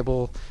being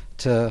able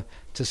to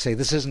say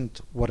this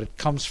isn't what it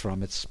comes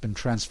from. It's been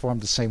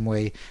transformed the same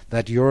way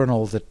that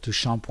urinal that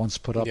Duchamp once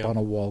put up on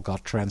a wall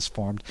got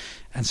transformed.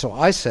 And so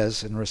I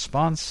says, in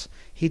response,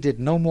 he did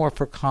no more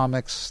for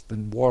comics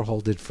than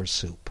Warhol did for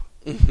soup.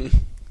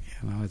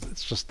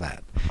 It's just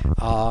that.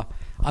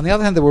 On the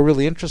other hand, there were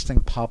really interesting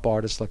pop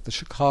artists like the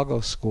Chicago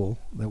School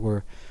that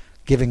were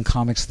giving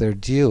comics their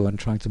due and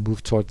trying to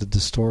move toward the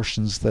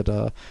distortions that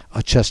a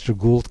Chester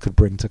Gould could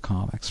bring to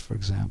comics, for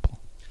example.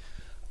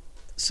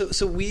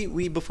 So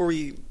we before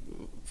we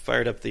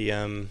fired up the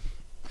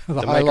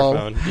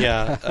microphone,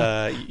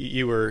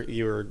 you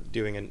were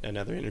doing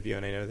another interview,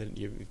 and I know that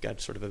you've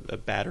got sort of a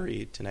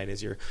battery tonight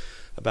as you're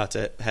about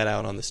to head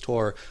out on this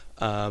tour.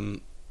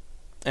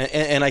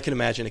 And I can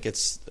imagine it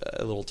gets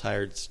a little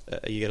tired.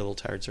 You get a little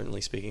tired,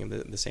 certainly speaking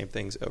of the same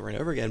things over and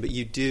over again. But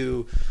you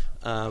do,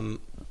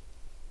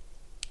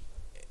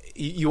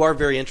 you are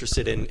very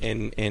interested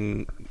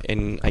in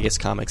I guess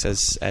comics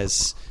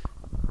as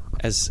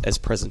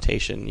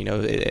presentation.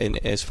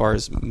 As far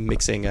as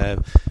mixing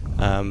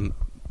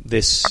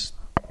this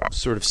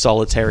sort of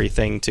solitary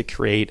thing to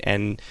create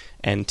and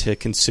to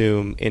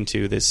consume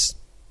into this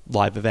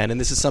live event. And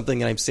this is something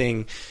that I'm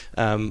seeing.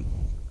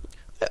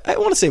 I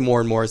want to say more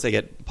and more as they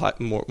get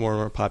more and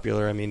more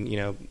popular. I mean,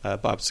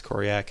 Bob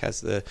Skoriak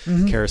has the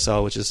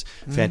Carousel, which is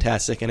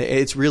fantastic, and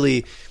it's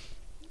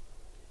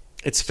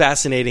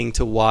fascinating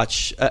to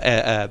watch.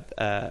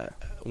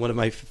 One of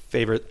my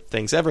favorite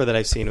things ever that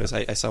I've seen was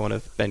I saw one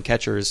of Ben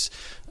Ketcher's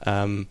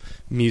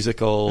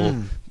musical.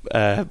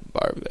 I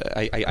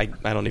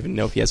don't even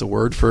know if he has a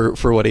word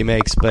for what he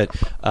makes, but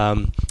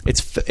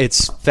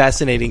it's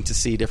fascinating to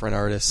see different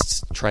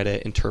artists try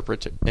to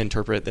interpret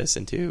this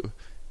into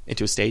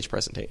a stage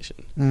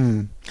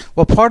presentation.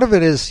 Well, part of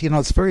it is,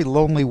 it's very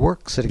lonely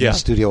work sitting in the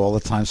studio all the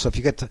time. So if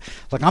you get to,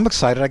 I'm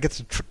excited, I get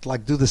to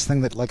do this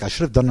thing that I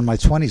should have done in my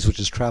 20s, which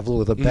is travel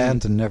with a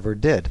band and never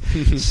did.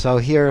 So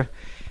here,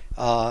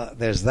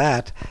 there's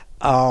that.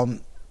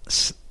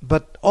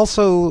 But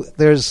also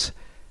there's,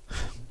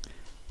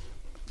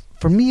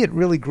 for me, it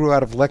really grew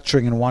out of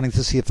lecturing and wanting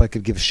to see if I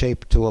could give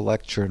shape to a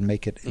lecture and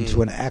make it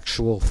into an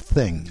actual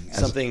thing.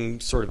 Something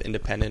sort of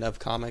independent of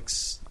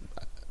comics.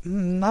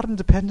 Not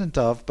independent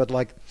of, but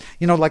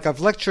I've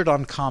lectured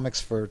on comics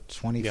for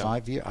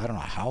 25 years. I don't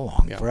know how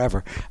long,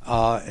 forever,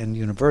 in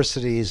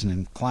universities and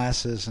in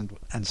classes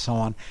and so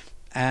on.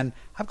 And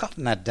I've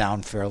gotten that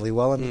down fairly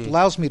well, and it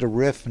allows me to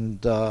riff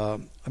and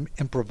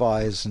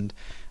improvise. And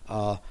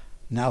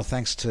now,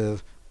 thanks to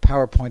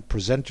PowerPoint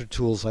presenter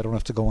tools, I don't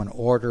have to go in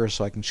order,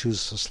 so I can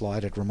choose a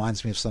slide. It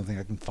reminds me of something.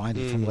 I can find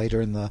it from later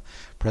in the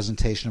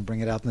presentation and bring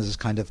it out. And this is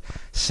kind of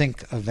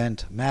sync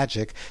event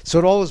magic. So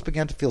it always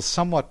began to feel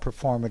somewhat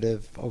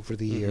performative over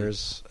the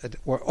years.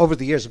 Over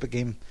the years, it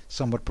became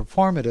somewhat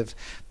performative.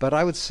 But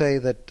I would say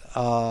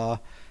that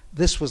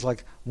this was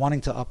like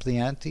wanting to up the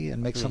ante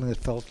and make something that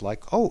felt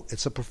like,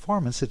 it's a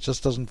performance. It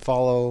just doesn't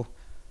follow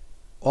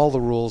all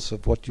the rules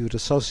of what you'd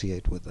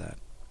associate with that.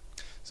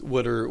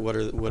 What are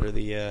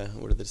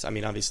the? I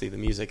mean, obviously the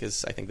music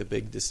is, I think, the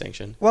big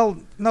distinction.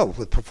 Well, no,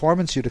 with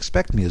performance you'd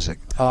expect music.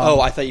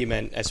 I thought you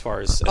meant as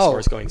far as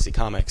going to see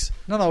comics.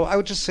 No, I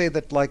would just say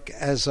that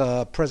as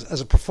a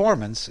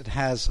performance, it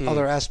has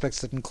other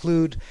aspects that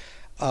include.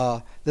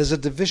 There's a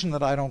division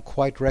that I don't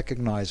quite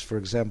recognize. For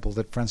example,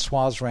 that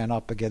Françoise ran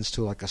up against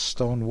to like a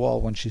stone wall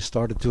when she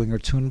started doing her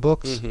tune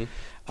books.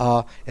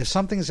 If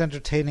something is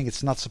entertaining,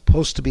 it's not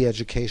supposed to be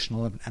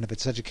educational, and if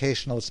it's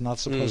educational, it's not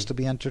supposed to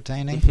be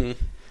entertaining.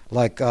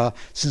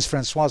 Since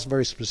Françoise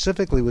very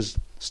specifically was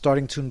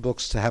starting tune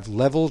books to have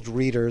leveled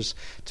readers,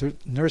 to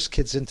nurse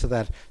kids into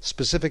that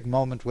specific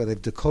moment where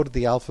they've decoded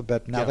the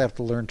alphabet, now they have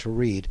to learn to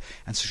read.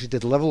 And so she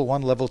did level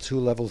 1, level 2,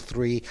 level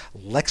 3,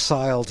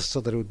 Lexiled so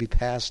that it would be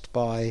passed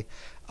by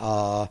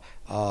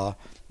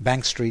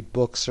Bank Street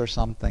Books or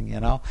something,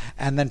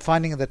 and then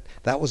finding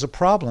that was a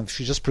problem. If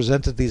she just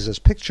presented these as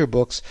picture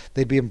books,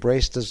 they'd be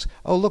embraced as,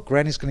 look,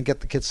 Granny's going to get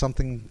the kid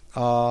something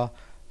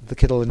the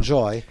kid will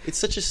enjoy. It's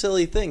such a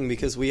silly thing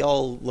because we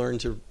all learn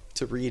to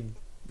read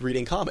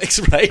reading comics,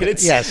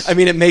 right? Yes. I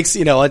mean, it makes,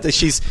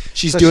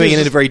 she's doing it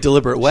in a very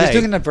deliberate way. She's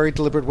doing it in a very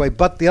deliberate way,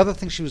 but the other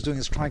thing she was doing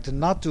is trying to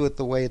not do it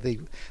the way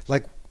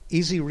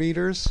easy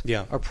readers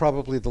are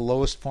probably the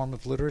lowest form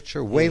of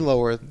literature, way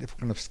lower, if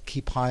we're going to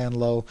keep high and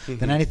low,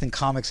 than anything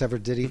comics ever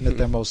did, even at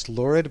their most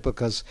lurid,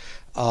 because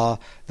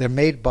they're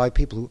made by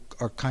people who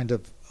are kind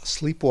of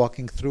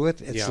sleepwalking through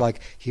it. It's like,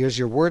 here's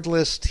your word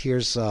list,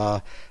 here's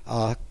a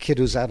kid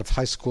who's out of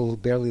high school who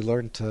barely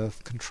learned to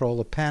control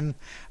a pen,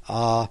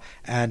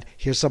 and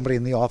here's somebody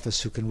in the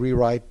office who can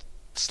rewrite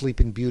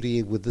Sleeping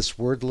Beauty with this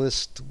word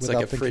list it's without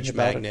like a thinking fridge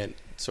about magnet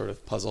sort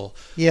of puzzle.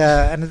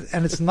 Yeah,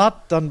 and it's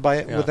not done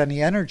with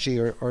any energy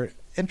or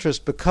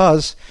interest,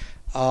 because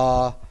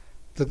the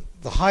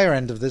higher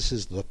end of this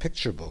is the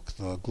picture book,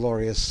 the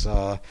glorious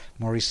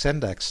Maurice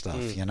Sendak stuff,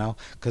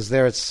 because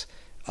there it's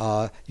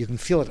you can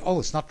feel it. Oh,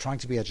 it's not trying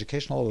to be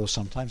educational, although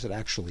sometimes it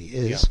actually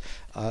is.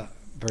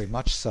 Very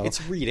much so.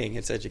 It's reading.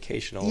 It's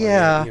educational.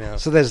 Yeah. I mean,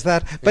 So there's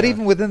that. But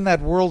even within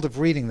that world of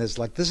reading, there's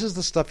like, this is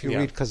the stuff you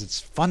read because it's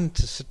fun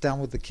to sit down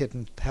with the kid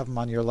and have them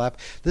on your lap.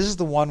 This is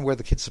the one where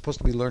the kid's supposed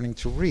to be learning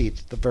to read,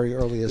 the very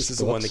earliest This is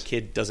books. the one the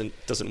kid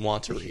doesn't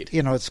want to read.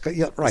 It's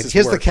right.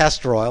 Here's the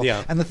castor oil.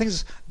 Yeah. And the thing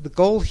is, the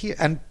goal here,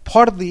 and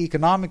part of the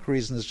economic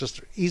reason is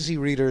just easy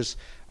readers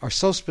are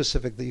so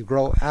specific that you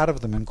grow out of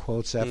them, in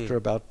quotes, after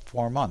about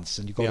 4 months,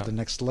 and you go to the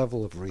next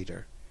level of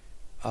reader.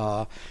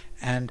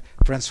 And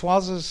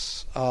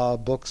Francoise's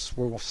books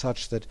were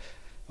such that,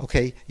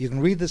 okay, you can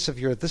read this if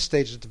you're at this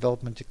stage of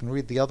development, you can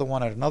read the other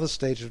one at another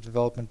stage of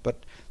development,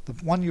 but the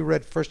one you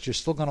read first you're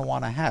still going to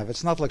want to have.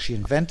 It's not like she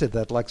invented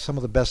that, like some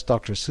of the best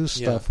Dr. Seuss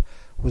stuff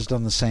was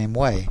done the same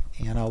way.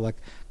 Like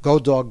Go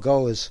Dog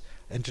Go is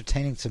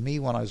entertaining to me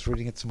when I was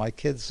reading it to my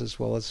kids, as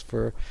well as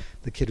for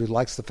the kid who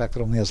likes the fact that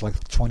it only has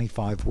like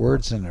 25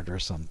 words in it or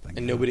something.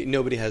 And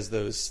nobody has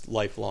those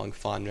lifelong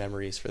fond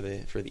memories for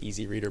the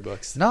easy reader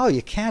books. No,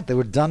 you can't. They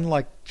were done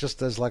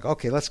just as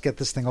okay, let's get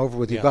this thing over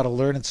with. You've got to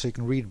learn it so you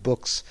can read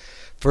books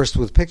first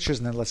with pictures,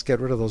 and then let's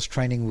get rid of those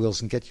training wheels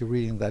and get you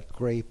reading that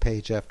gray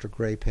page after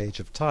gray page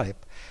of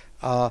type.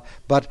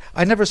 But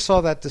I never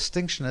saw that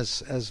distinction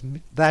as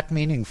that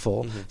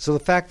meaningful. Mm-hmm. So the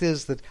fact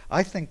is that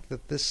I think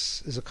that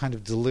this is a kind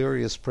of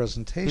delirious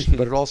presentation,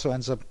 but it also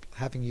ends up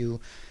having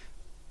you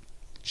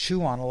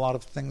chew on a lot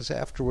of things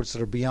afterwards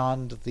that are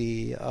beyond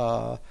the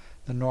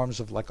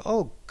norms of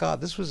oh God,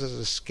 this was as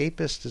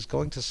escapist as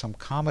going to some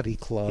comedy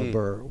club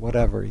or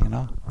whatever,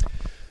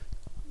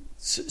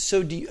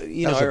 So do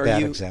you that was are a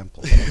bad you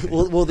example?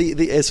 well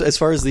as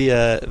far as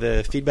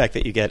the feedback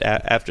that you get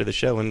after the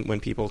show when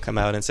people come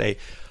out and say,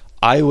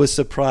 I was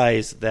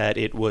surprised that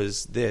it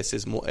was this.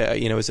 Is more,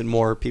 is it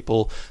more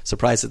people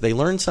surprised that they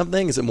learned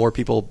something? Is it more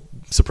people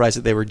surprised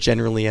that they were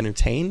generally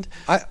entertained?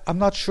 I'm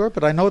not sure,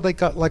 but I know they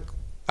got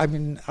I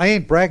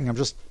ain't bragging. I'm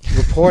just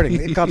reporting.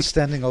 It got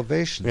standing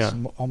ovations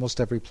in almost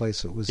every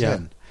place it was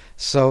in.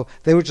 So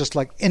they were just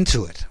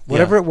into it.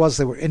 Whatever it was,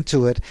 they were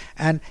into it.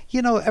 And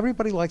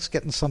everybody likes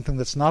getting something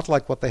that's not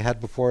like what they had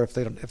before if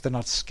they're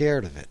not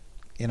scared of it.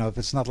 If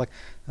it's not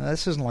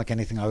this isn't like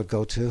anything I would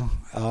go to,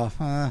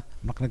 I'm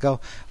not going to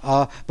go.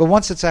 But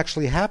once it's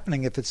actually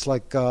happening, if it's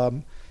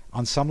on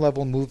some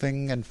level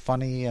moving and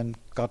funny and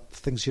got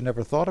things you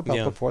never thought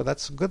about before,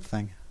 that's a good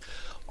thing.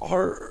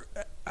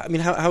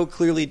 How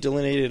clearly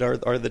delineated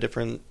are the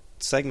different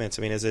segments?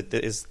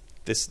 Is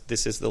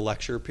this is the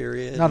lecture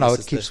period? No,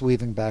 it keeps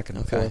weaving back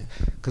and forth.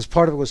 Because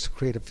part of it was to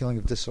create a feeling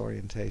of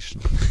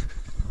disorientation.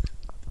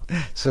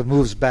 So it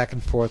moves back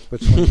and forth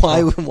between. Why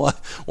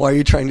are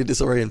you trying to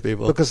disorient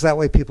people? Because that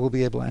way people will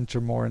be able to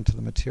enter more into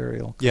the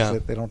material. Yeah,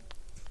 they don't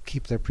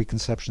keep their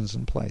preconceptions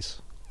in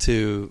place.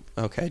 To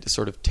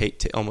sort of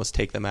almost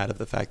take them out of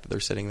the fact that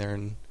they're sitting there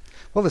and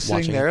they're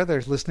sitting there.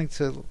 They're listening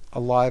to a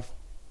live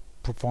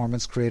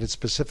performance created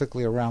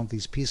specifically around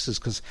these pieces.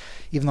 Because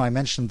even though I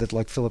mentioned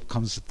that Philip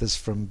comes at this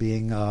from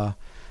being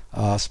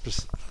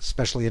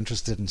especially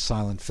interested in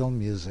silent film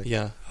music.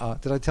 Yeah.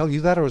 Did I tell you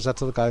that, or was that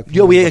to the guy?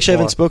 We actually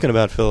haven't spoken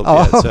about Philip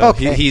yet. So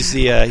okay. He's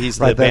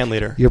the band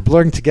leader. You're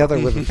blurring together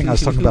with the thing I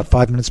was talking about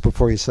 5 minutes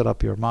before you set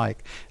up your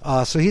mic.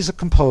 So he's a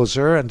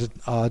composer and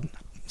a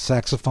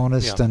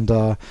saxophonist and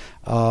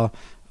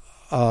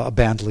a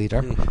band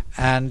leader. Mm-hmm.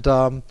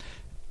 And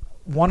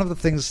one of the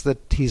things that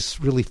he's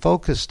really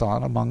focused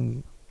on,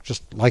 among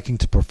just liking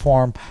to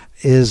perform,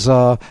 is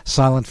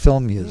silent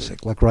film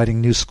music, like writing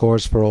new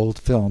scores for old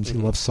films. Mm-hmm.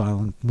 He loves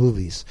silent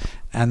movies.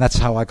 And that's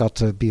how I got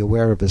to be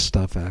aware of his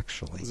stuff,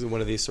 actually. Is it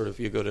one of these sort of,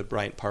 you go to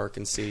Bryant Park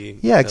and see...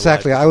 Yeah,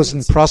 exactly. I was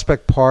in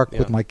Prospect Park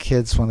with my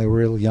kids when they were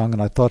real young,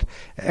 and I thought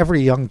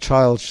every young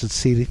child should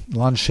see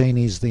Lon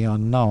Chaney's The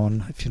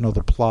Unknown. If you know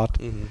the plot,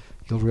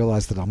 you'll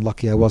realize that I'm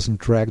lucky I wasn't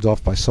dragged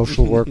off by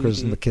social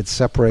workers and the kids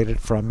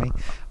separated from me.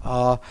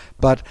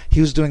 But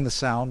he was doing the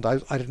sound. I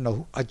didn't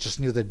know. I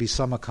just knew there'd be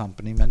some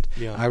accompaniment.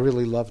 Yeah. I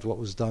really loved what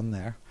was done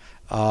there.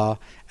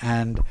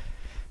 And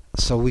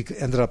so we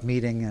ended up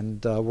meeting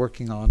and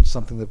working on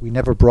something that we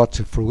never brought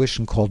to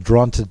fruition called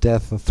Drawn to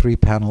Death, a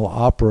 3-panel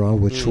opera,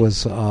 which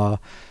was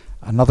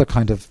another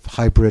kind of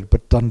hybrid,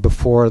 but done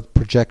before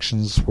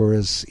projections were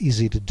as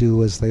easy to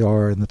do as they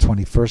are in the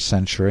 21st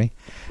century.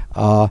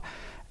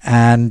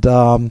 And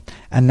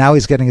now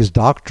he's getting his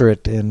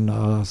doctorate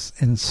in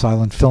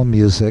silent film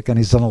music, and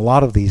he's done a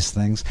lot of these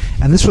things.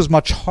 And this was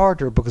much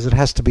harder because it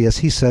has to be, as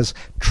he says,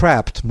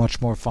 trapped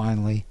much more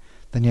finely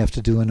than you have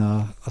to do in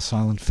a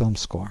silent film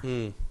score.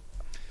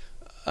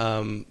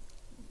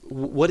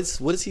 What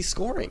is he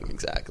scoring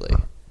exactly?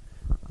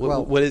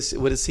 What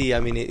is he? I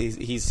mean,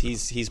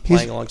 he's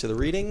playing along to the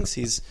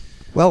readings.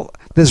 Well,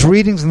 there's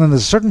readings, and then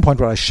there's a certain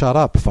point where I shut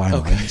up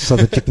finally, so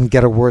that you can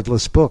get a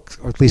wordless book,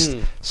 or at least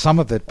some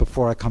of it,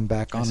 before I come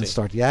back on and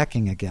start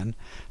yakking again.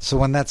 So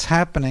when that's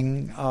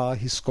happening,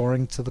 he's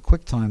scoring to the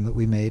QuickTime that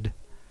we made,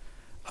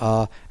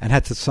 and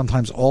had to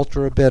sometimes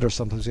alter a bit, or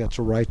sometimes he had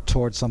to write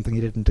towards something he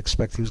didn't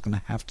expect he was going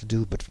to have to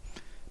do, but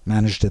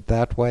managed it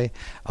that way.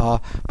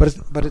 But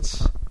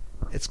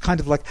it's kind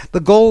of like the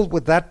goal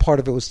with that part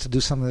of it was to do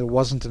something that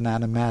wasn't an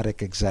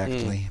animatic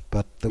exactly,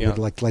 but that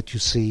would let you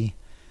see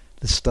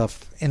the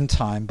stuff in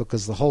time,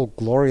 because the whole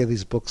glory of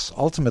these books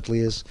ultimately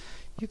is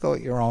you go at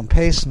your own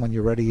pace, and when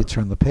you're ready you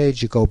turn the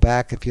page, you go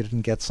back if you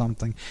didn't get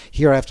something.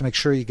 Here I have to make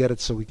sure you get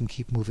it so we can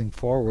keep moving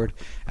forward,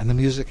 and the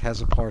music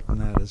has a part in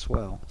that as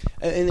well.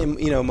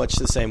 And much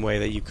the same way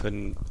that you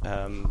couldn't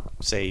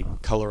say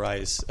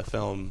colorize a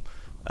film,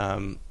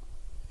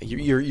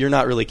 you're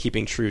not really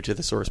keeping true to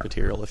the source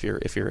material if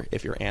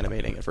you're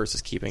animating it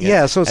versus keeping it.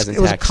 Yeah, so it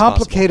was a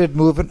complicated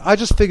movement. I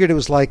just figured it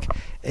was like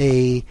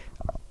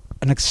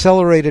an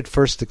accelerated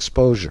first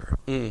exposure.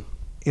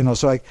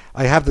 So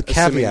I have the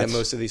caveats. Assuming that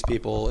most of these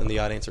people in the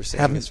audience are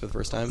seeing this for the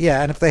first time.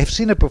 Yeah, and if they've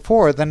seen it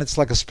before, then it's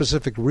like a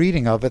specific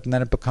reading of it, and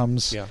then it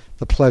becomes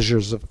the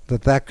pleasures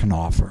that can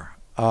offer.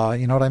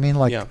 You know what I mean?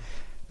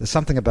 There's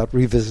something about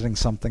revisiting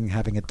something,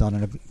 having it done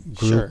in a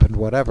group and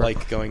whatever.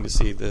 Like going to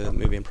see the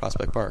movie in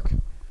Prospect Park.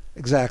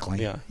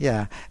 Exactly.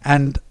 Yeah.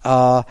 And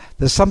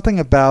there's something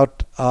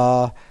about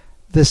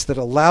this that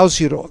allows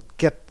you to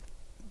get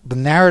the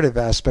narrative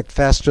aspect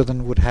faster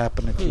than would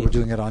happen if you were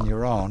doing it on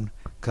your own,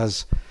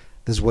 because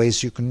there's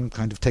ways you can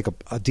kind of take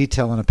a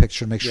detail in a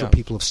picture and make sure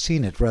people have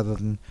seen it rather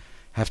than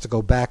have to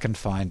go back and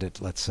find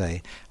it, let's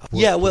say.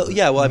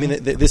 Well, I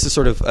mean, this is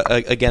sort of,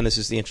 again, this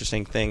is the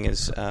interesting thing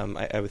is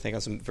I would think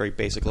on some very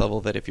basic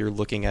level that if you're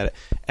looking at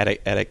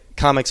a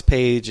comics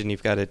page and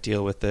you've got to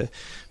deal with the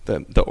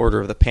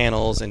order of the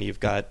panels, and you've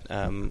got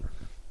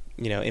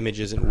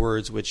images and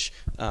words, which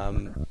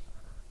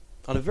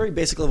on a very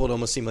basic level, it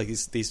almost seem like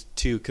these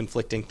two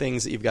conflicting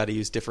things that you've got to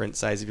use different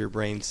sides of your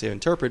brain to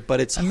interpret.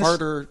 But it's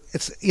harder.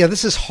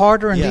 This is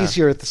harder and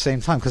easier at the same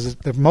time, because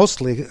they're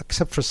mostly,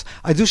 except for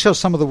I do show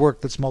some of the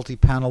work that's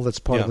multi-panel, that's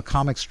part of the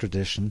comics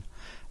tradition,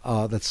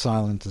 that's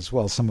silent as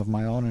well. Some of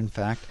my own, in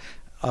fact,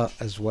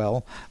 as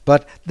well.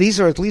 But these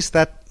are at least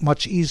that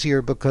much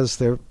easier because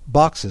they're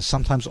boxes.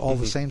 Sometimes all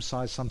the same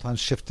size,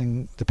 sometimes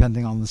shifting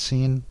depending on the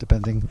scene,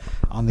 depending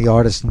on the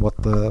artist and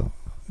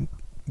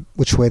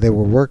which way they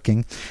were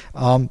working.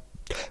 But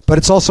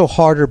it's also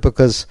harder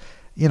because,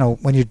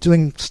 when you're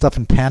doing stuff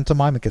in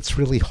pantomime, it gets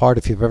really hard.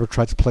 If you've ever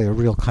tried to play a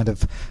real kind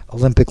of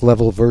Olympic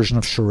level version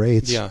of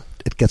charades,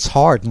 it gets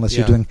hard unless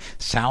you're doing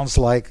sounds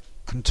like,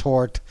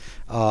 contort,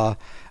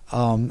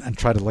 and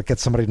try to get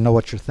somebody to know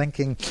what you're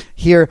thinking.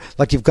 Here,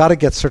 you've got to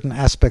get certain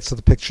aspects of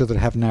the picture that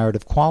have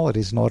narrative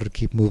qualities in order to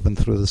keep moving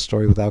through the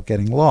story without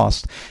getting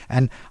lost.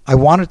 And I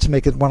wanted to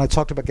make it, when I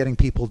talked about getting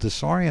people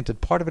disoriented,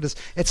 part of it is,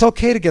 it's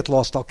okay to get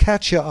lost. I'll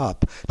catch you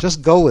up.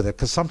 Just go with it,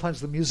 because sometimes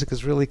the music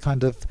is really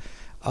kind of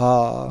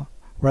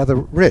rather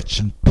rich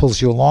and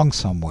pulls you along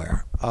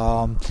somewhere.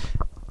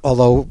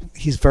 Although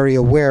he's very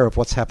aware of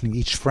what's happening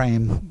each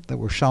frame that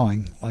we're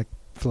showing, like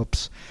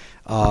Philip's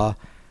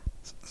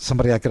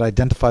somebody I could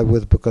identify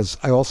with, because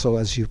I also,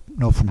 as you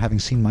know from having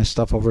seen my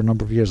stuff over a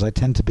number of years, I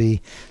tend to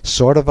be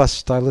sort of a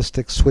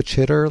stylistic switch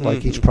hitter.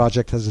 Like each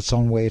project has its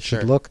own way it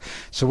should look.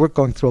 So we're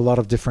going through a lot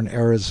of different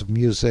eras of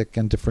music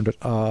and different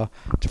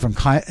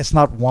kind. It's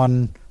not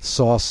one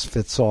sauce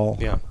fits all.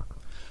 Yeah.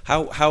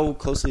 How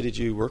closely did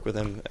you work with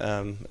him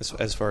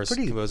as far as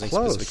composing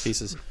specific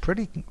pieces?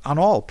 Pretty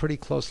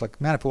close.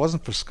 Man, if it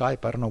wasn't for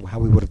Skype, I don't know how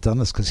we would have done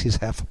this, because he's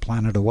half a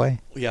planet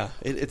away. Yeah,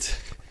 it's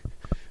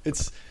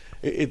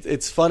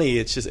funny.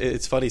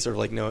 It's funny, sort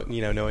of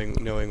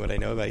knowing what I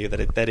know about you,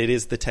 that it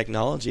is the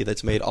technology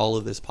that's made all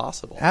of this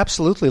possible.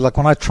 Absolutely. Like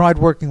when I tried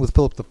working with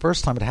Philip the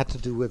first time, it had to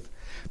do with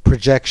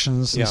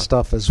projections and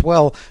stuff as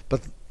well.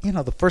 But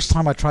the first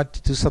time I tried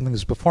to do something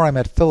was before I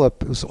met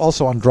Philip. It was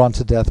also on Drawn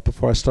to Death,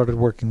 before I started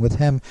working with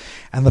him.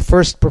 And the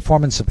first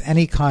performance of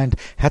any kind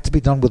had to be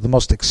done with the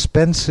most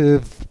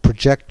expensive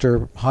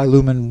projector, high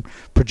lumen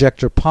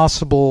projector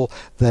possible,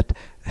 that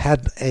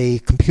had a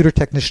computer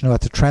technician who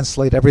had to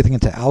translate everything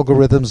into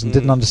algorithms and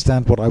didn't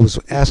understand what I was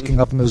asking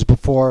of him. It was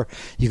before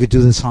you could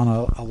do this on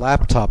a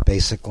laptop,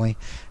 basically.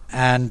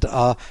 And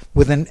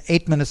within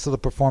 8 minutes of the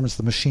performance,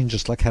 the machine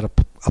just had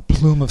a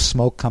plume of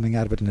smoke coming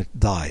out of it, and it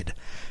died.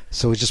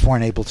 So we just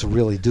weren't able to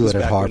really do it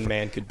at Harvard. When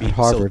man could beat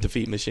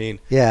self-defeat machine.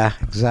 Yeah,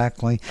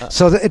 exactly.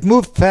 So it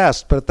moved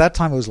fast, but at that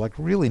time it was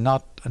really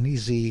not an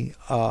easy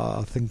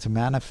thing to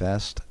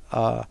manifest.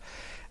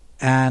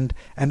 And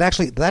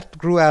actually that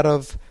grew out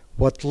of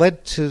what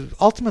led to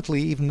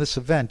ultimately even this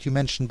event, you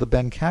mentioned the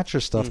Ben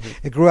Catcher stuff.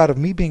 Mm-hmm. It grew out of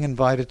me being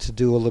invited to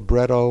do a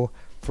libretto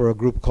for a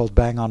group called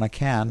Bang on a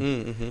Can.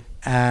 Mm-hmm.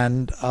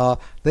 And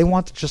they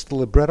wanted just the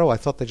libretto. I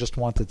thought they just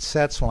wanted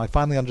sets. When I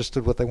finally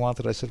understood what they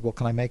wanted, I said, well,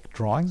 can I make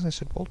drawings? I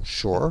said, well,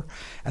 sure.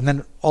 And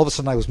then all of a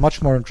sudden I was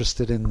much more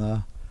interested in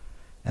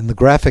the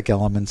graphic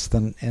elements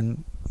than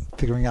in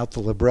figuring out the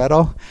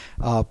libretto,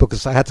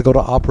 because I had to go to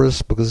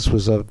operas, because this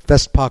was a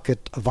vest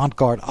pocket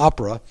avant-garde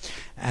opera,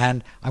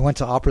 and I went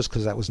to operas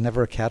because that was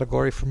never a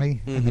category for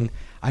me. Mm-hmm. I mean,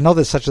 I know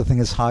there's such a thing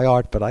as high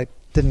art, but I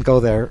didn't go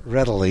there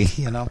readily,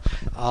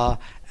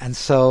 and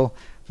so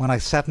when I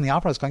sat in the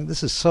opera, I was going,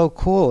 this is so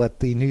cool at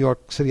the New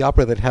York City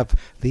Opera that have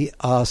the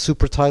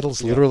super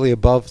titles literally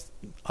above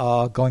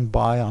going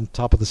by on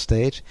top of the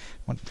stage.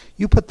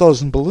 You put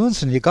those in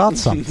balloons and you got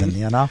something,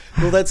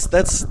 Well,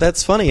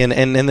 that's funny,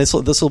 and this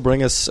will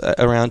bring us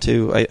around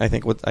to I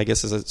think what I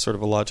guess is a sort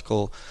of a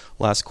logical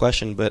last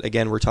question. But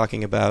again, we're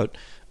talking about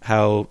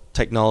how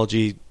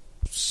technology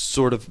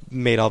sort of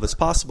made all this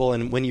possible,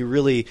 and when you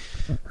really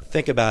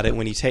think about it,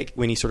 when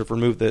you sort of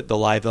remove the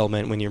live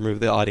element, when you remove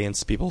the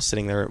audience, people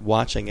sitting there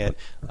watching it,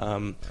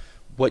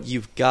 what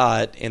you've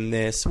got in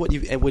this, what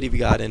you've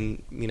got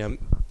in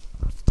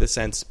the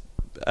sense.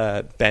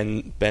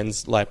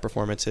 Ben's live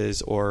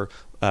performances, or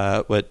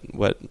what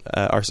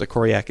Arsa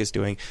Koryak is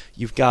doing,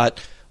 you've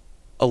got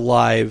a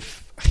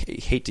live. I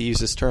hate to use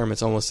this term;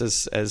 it's almost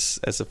as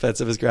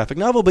offensive as graphic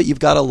novel. But you've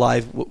got a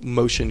live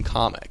motion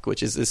comic,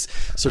 which is this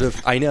sort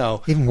of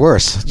even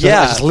worse.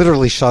 Yeah, it's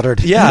literally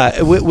shuttered.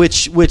 Yeah,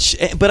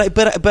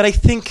 but I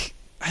think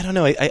I don't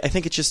know. I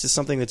think it just is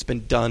something that's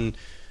been done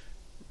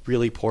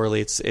really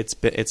poorly. It's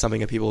something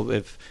that people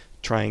have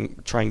trying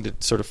to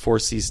sort of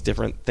force these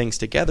different things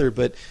together,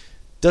 but.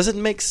 Does it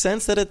make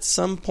sense that at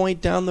some point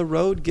down the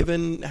road,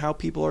 given how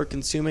people are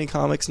consuming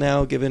comics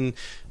now, given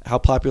how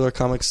popular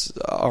comics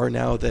are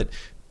now, that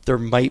there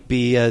might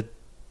be a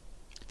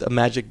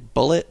magic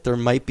bullet? There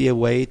might be a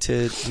way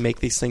to make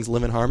these things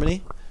live in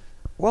harmony?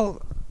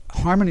 Well,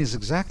 harmony is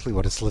exactly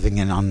what it's living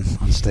in on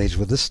stage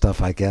with this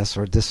stuff, I guess,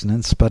 or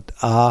dissonance. But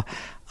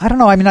I don't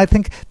know. I mean, I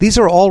think these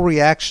are all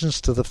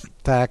reactions to the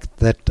fact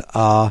that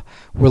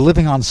we're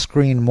living on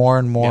screen more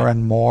and more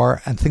and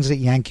more, and things that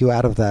yank you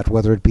out of that,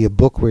 whether it be a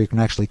book where you can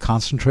actually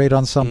concentrate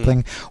on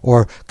something,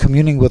 or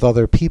communing with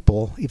other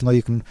people, even though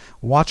you can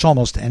watch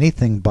almost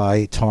anything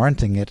by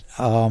torrenting it.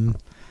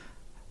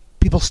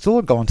 People still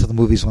are going to the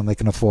movies when they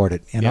can afford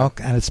it, and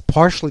it's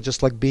partially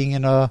just like being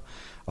in a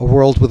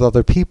world with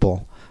other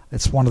people.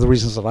 It's one of the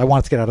reasons that I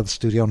wanted to get out of the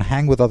studio and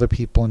hang with other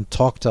people and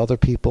talk to other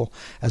people,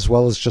 as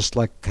well as just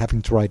like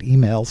having to write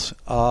emails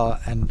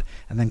and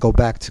then go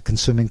back to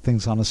consuming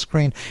things on a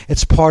screen.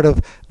 It's part of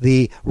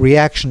the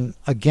reaction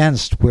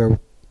against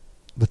where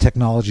the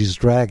technology is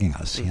dragging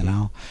us,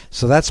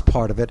 So that's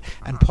part of it.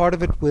 And part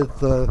of it with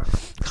the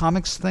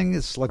comics thing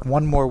is like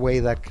one more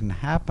way that can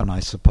happen, I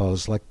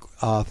suppose, like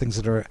things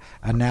that are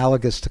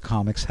analogous to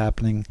comics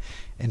happening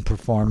in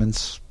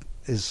performance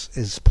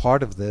is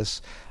part of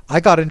this. I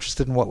got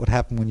interested in what would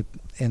happen when you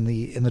in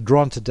the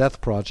Drawn to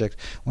Death project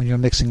when you're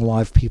mixing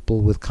live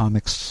people with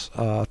comics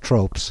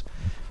tropes.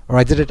 Or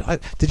I did it.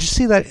 Did you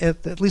see that?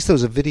 At least there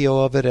was a video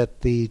of it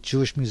at the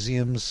Jewish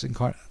Museum's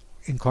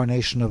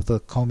incarnation of the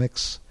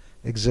comics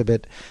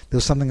exhibit. There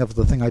was something of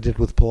the thing I did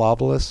with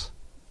Polobolus.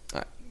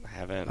 I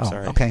haven't. Oh,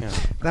 sorry. Okay, Yeah.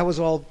 That was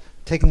all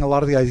taking a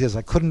lot of the ideas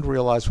I couldn't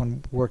realize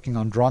when working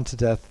on Drawn to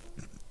Death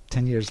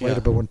 10 years later,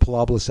 but when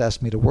Polobolus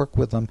asked me to work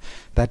with them,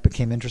 that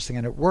became interesting,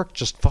 and it worked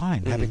just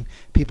fine, having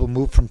people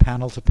move from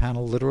panel to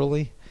panel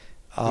literally,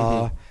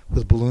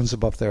 with balloons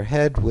above their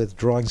head, with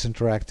drawings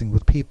interacting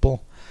with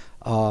people,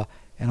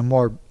 in a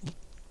more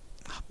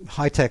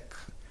high-tech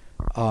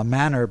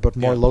manner, but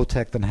more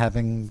low-tech than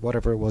having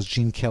whatever it was,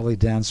 Gene Kelly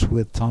dance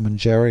with Tom and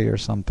Jerry or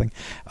something.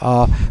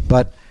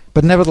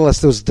 But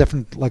nevertheless, there was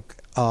different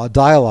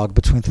dialogue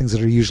between things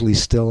that are usually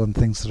still and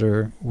things that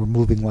were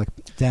moving like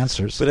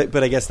dancers.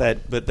 But I guess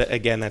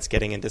again, that's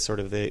getting into sort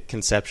of the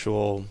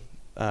conceptual.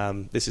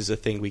 This is a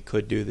thing we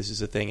could do. This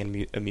is a thing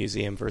in a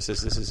museum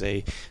versus this is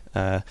a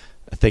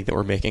thing that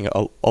we're making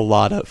a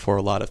lot of for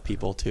a lot of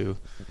people to.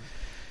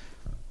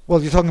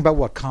 Well, you're talking about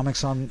what,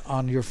 comics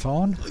on your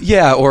phone?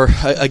 Yeah, or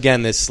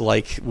again, this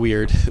like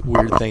weird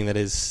thing that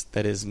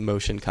is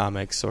motion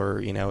comics,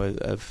 or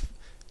of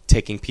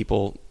taking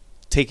people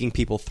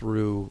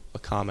through a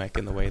comic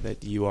in the way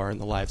that you are in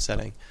the live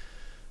setting.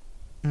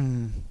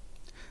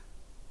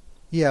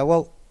 Yeah,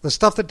 well, the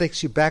stuff that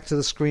takes you back to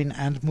the screen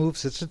and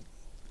moves,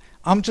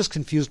 I'm just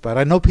confused by it.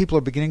 I know people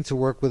are beginning to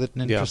work with it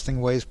in interesting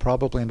ways,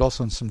 probably, and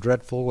also in some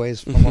dreadful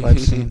ways from what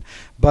I've seen.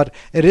 But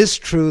it is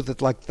true that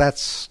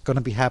that's going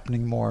to be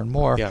happening more and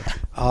more. Yeah.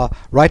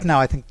 Right now,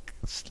 I think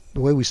the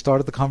way we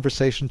started the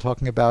conversation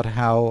talking about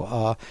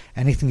how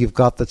anything you've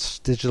got that's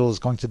digital is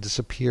going to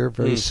disappear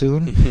very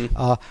soon.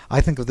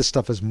 I think of this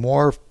stuff as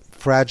more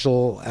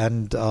fragile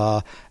and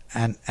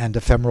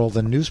ephemeral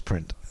than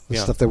newsprint. The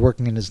stuff they're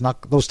working in is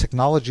not those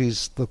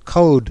technologies. The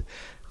code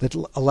that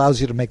allows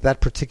you to make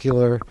that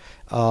particular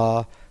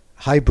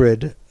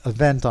hybrid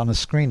event on a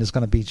screen is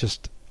going to be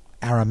just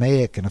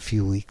Aramaic in a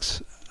few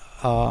weeks.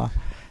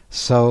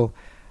 So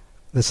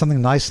there's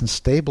something nice and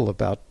stable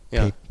about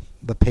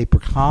the paper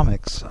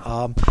comics.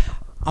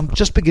 I'm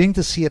just beginning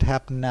to see it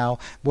happen now.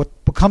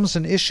 What becomes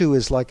an issue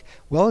is like,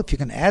 well, if you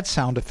can add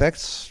sound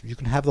effects, you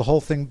can have the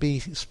whole thing be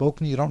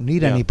spoken. You don't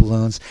need any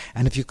balloons.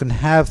 And if you can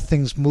have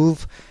things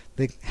move,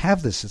 they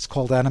have this. It's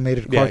called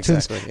animated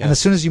cartoons. Exactly, And as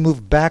soon as you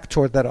move back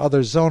toward that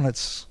other zone,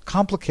 it's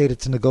complicated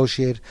to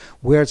negotiate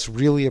where it's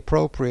really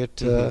appropriate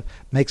to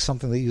make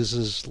something that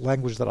uses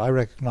language that I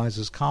recognize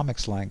as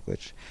comics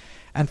language.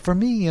 And for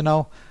me, you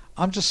know,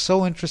 I'm just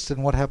so interested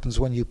in what happens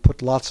when you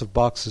put lots of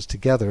boxes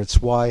together.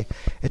 It's why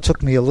it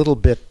took me a little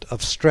bit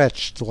of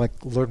stretch to like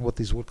learn what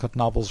these woodcut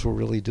novels were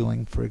really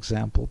doing, for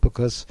example,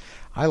 because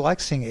I like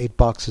seeing 8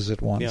 boxes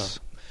at once.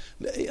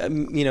 Yeah.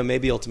 You know,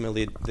 maybe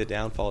ultimately the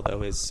downfall,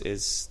 though,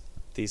 is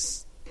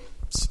these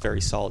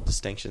very solid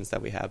distinctions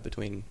that we have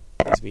between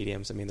these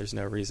mediums. I mean, there's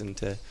no reason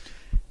to...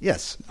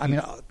 Yes, I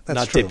mean that's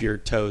not true. dip your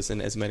toes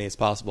in as many as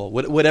possible.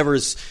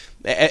 Whatever's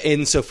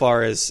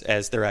insofar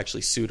as they're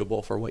actually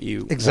suitable for what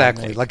you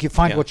exactly want to make. Like you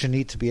find what you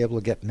need to be able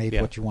to get made,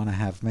 what you want to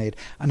have made.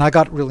 And I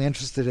got really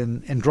interested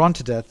in Drawn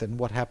to Death and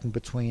what happened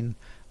between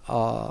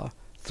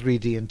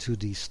 3D and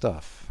 2D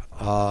stuff.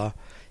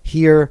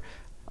 Here,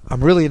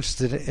 I'm really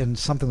interested in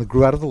something that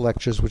grew out of the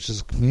lectures, which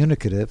is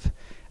communicative.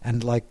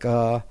 And like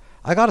I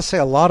got to say,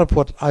 a lot of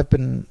what I've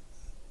been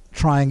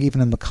trying, even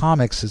in the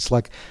comics, is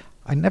like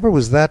I never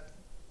was that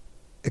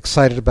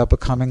excited about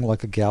becoming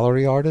like a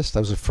gallery artist.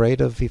 I was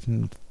afraid of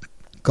even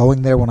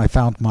going there when I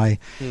found my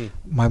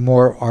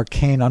more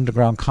arcane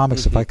underground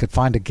comics. If I could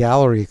find a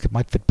gallery, it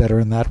might fit better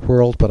in that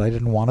world, but I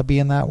didn't want to be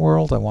in that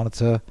world. I wanted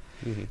to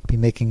be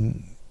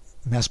making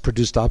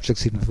mass-produced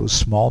objects, even if it was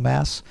small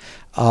mass.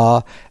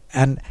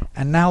 And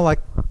now,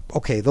 like,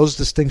 okay, those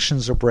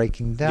distinctions are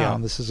breaking down.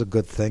 Yeah. This is a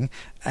good thing.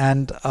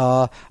 And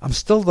I'm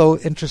still, though,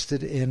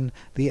 interested in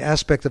the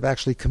aspect of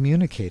actually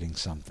communicating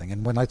something.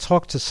 And when I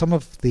talk to some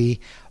of the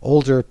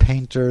older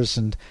painters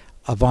and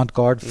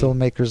avant-garde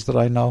filmmakers that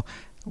I know,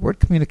 the word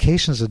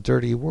communication is a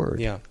dirty word.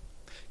 Yeah.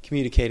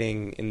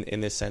 Communicating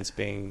in this sense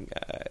being...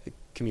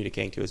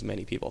 communicating to as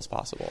many people as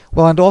possible.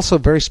 Well, and also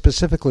very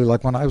specifically,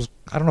 like when I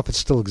don't know if it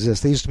still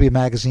exists, there used to be a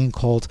magazine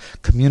called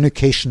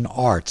Communication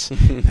Arts,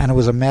 and it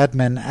was a Mad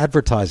Men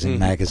advertising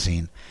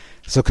magazine.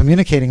 So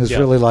communicating was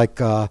really like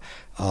the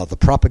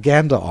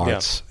propaganda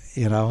arts,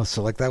 you know,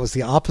 so like that was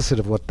the opposite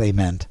of what they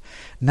meant.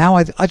 Now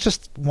I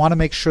just want to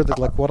make sure that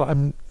like what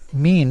I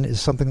mean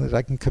is something that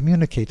I can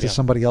communicate to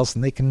somebody else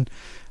and they can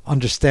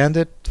understand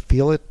it,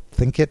 feel it,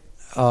 think it.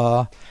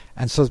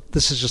 And so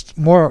this is just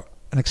more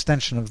an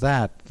extension of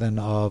that than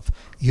of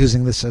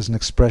using this as an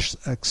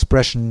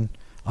expression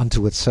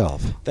unto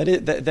itself. That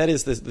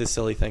is the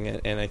silly thing,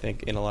 and I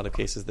think in a lot of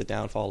cases the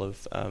downfall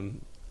of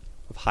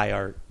high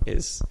art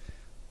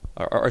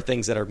are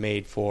things that are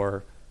made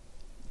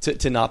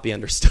to not be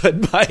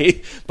understood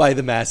by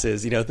the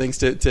masses. You know, things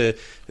to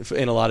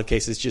in a lot of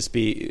cases just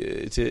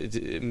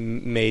be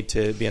made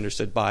to be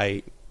understood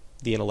by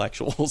the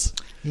intellectuals.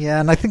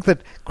 Yeah, and I think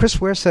that Chris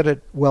Ware said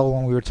it well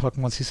when we were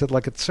talking once. He said,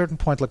 like, at a certain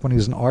point, like when he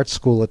was in art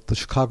school at the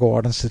Chicago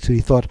Art Institute,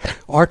 he thought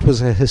art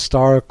was a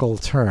historical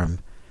term,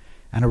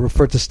 and it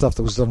referred to stuff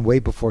that was done way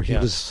before he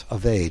was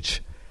of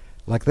age.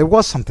 Like, there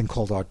was something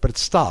called art, but it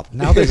stopped.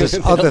 Now there's this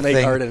other don't thing.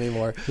 make art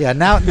anymore. Yeah,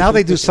 now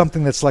they do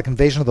something that's like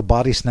Invasion of the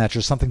Body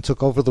Snatchers. Something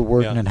took over the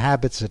word and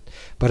inhabits it,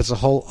 but it's a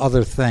whole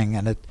other thing,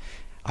 and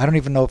I don't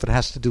even know if it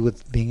has to do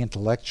with being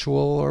intellectual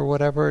or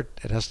whatever.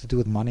 It has to do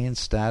with money and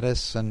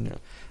status, and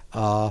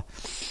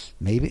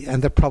maybe,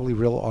 and there are probably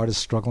real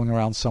artists struggling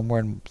around somewhere,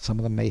 and some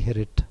of them may hit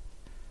it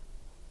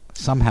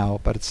somehow.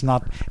 But it's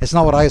not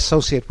what I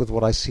associate with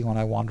what I see when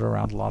I wander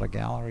around a lot of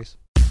galleries.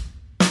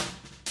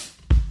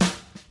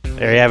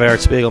 There you have it, Art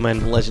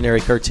Spiegelman,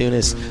 legendary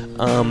cartoonist.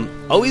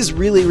 Always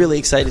really, really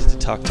excited to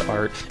talk to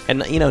Art,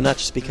 and you know, not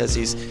just because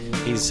he's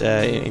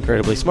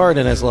incredibly smart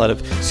and has a lot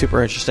of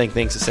super interesting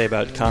things to say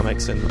about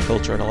comics and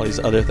culture and all these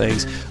other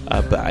things,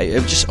 but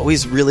I'm just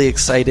always really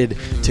excited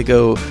to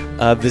go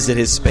visit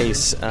his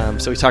space.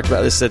 So we talked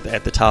about this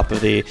at the top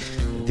of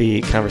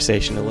the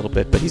conversation a little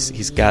bit, but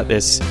he's got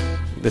this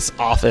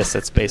office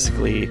that's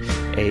basically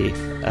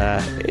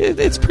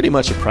it's pretty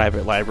much a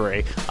private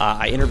library.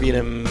 I interviewed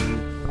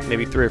him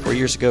maybe 3 or 4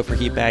 years ago for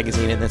Heat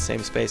Magazine in that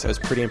same space. I was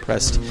pretty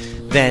impressed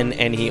then,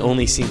 and he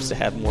only seems to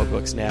have more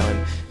books now.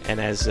 And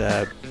as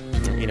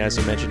you know, as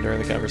you mentioned during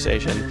the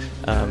conversation,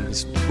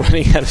 he's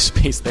running out of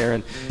space there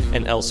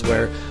and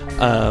elsewhere.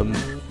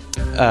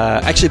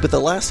 Actually, but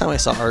the last time I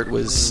saw Art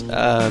was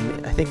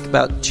I think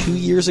about 2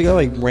 years ago.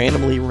 I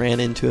randomly ran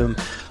into him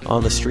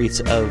on the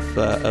streets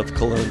of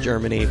Cologne,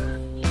 Germany,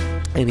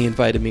 and he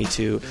invited me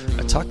to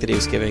a talk that he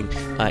was giving.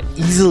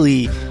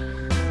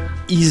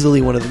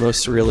 Easily one of the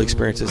most surreal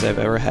experiences I've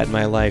ever had in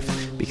my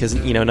life, because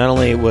you know, not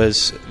only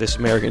was this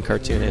American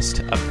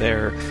cartoonist up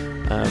there,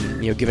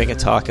 you know, giving a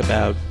talk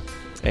about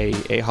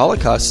a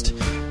Holocaust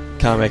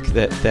comic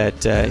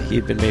that he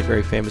had been made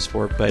very famous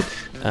for. But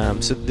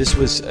so this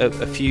was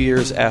a few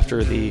years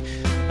after the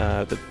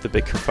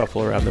big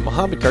kerfuffle around the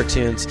Muhammad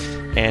cartoons,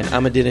 and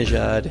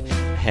Ahmadinejad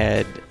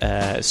had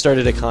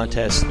started a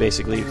contest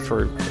basically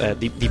for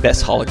the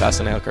best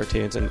Holocaust-style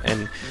cartoons,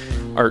 and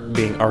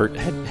Art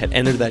had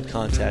entered that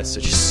contest.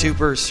 So just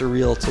super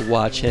surreal to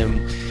watch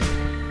him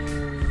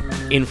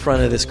in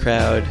front of this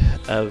crowd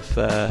of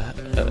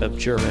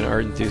German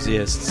art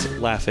enthusiasts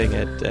laughing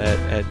at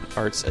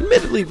Art's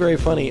admittedly very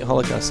funny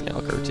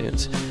Holocaust-style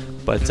cartoons.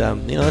 But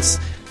that's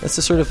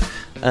the sort of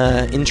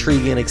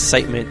intrigue and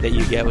excitement that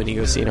you get when you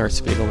go see an Art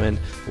Spiegelman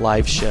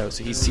live show.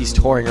 So he's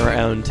touring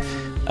around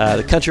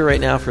the country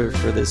right now for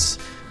this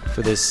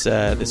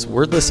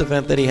wordless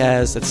event that he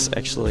has. That's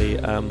actually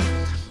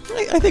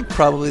I think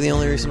probably the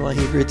only reason why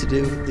he agreed to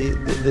do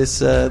this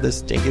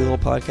dinky little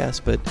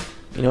podcast. But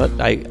you know what,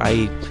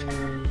 I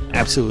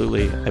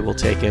absolutely will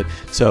take it.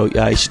 So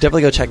you should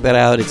definitely go check that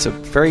out. It's a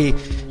very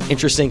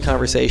interesting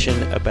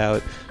conversation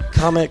about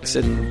comics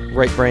and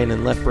right brain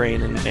and left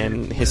brain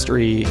and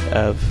history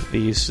of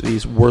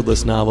these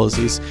wordless novels,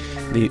 these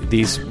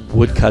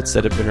woodcuts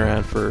that have been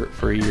around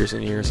for years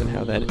and years, and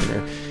how that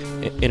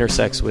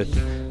intersects with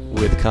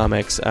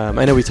comics.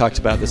 I know we talked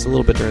about this a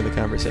little bit during the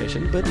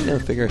conversation, but I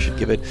figure I should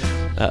give it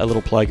a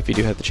little plug if you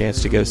do have the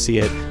chance to go see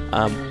it.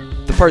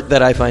 The part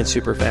that I find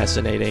super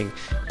fascinating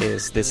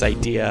is this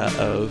idea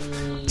of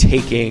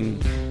taking,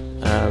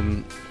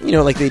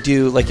 like they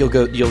do, like you'll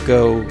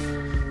go.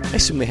 I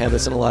assume they have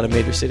this in a lot of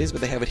major cities,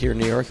 but they have it here in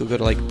New York. You'll go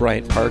to like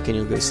Bryant Park and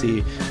you'll go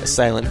see a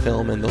silent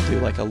film, and they'll do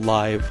like a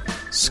live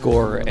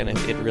score, and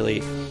it really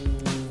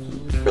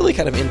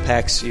kind of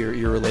impacts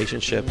your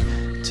relationship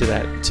to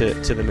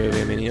the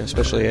movie. I mean,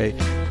 especially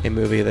a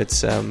movie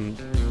that's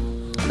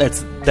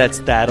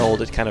that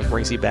old, it kind of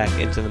brings you back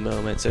into the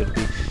moment. So it'd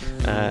be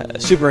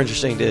super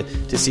interesting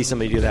to see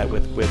somebody do that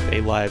with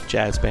a live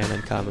jazz band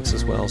and comics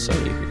as well. So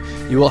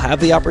you will have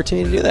the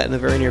opportunity to do that in the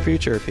very near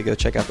future if you go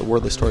check out the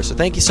Wordless Tour. So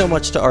thank you so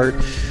much to Art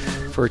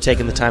for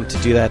taking the time to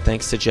do that.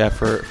 Thanks to Jeff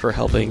for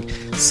helping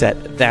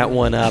set that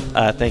one up.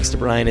 Thanks to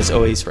Brian, as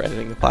always, for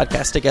editing the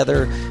podcast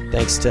together.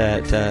 Thanks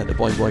to the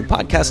Boing Boing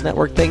Podcast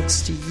Network.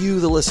 Thanks to you,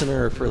 the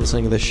listener, for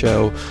listening to the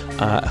show.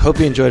 Hope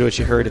you enjoyed what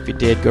you heard. If you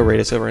did, go rate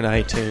us over on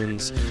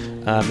iTunes.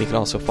 You can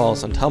also follow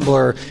us on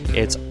Tumblr.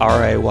 It's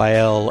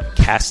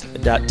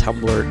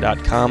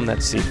RIYLcast.tumblr.com.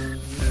 That's the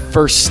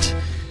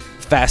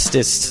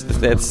fastest,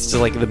 that's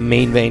like the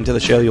main vein to the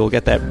show. You'll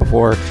get that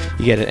before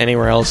you get it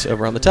anywhere else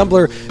over on the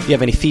Tumblr. If you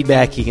have any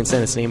feedback, you can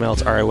send us an email.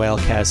 It's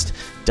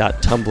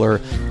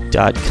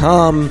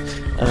RIYLcast.tumblr.com.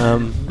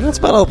 That's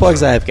about all the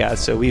plugs I've got.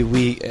 So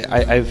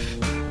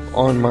I've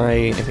on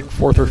my, I think,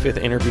 4th or 5th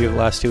interview of the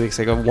last 2 weeks.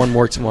 I got one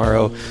more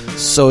tomorrow.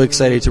 So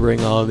excited to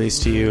bring all of these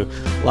to you.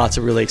 Lots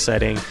of really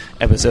exciting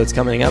episodes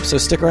coming up. So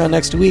stick around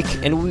next week,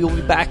 and we will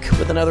be back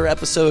with another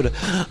episode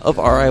of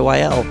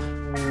RIYL.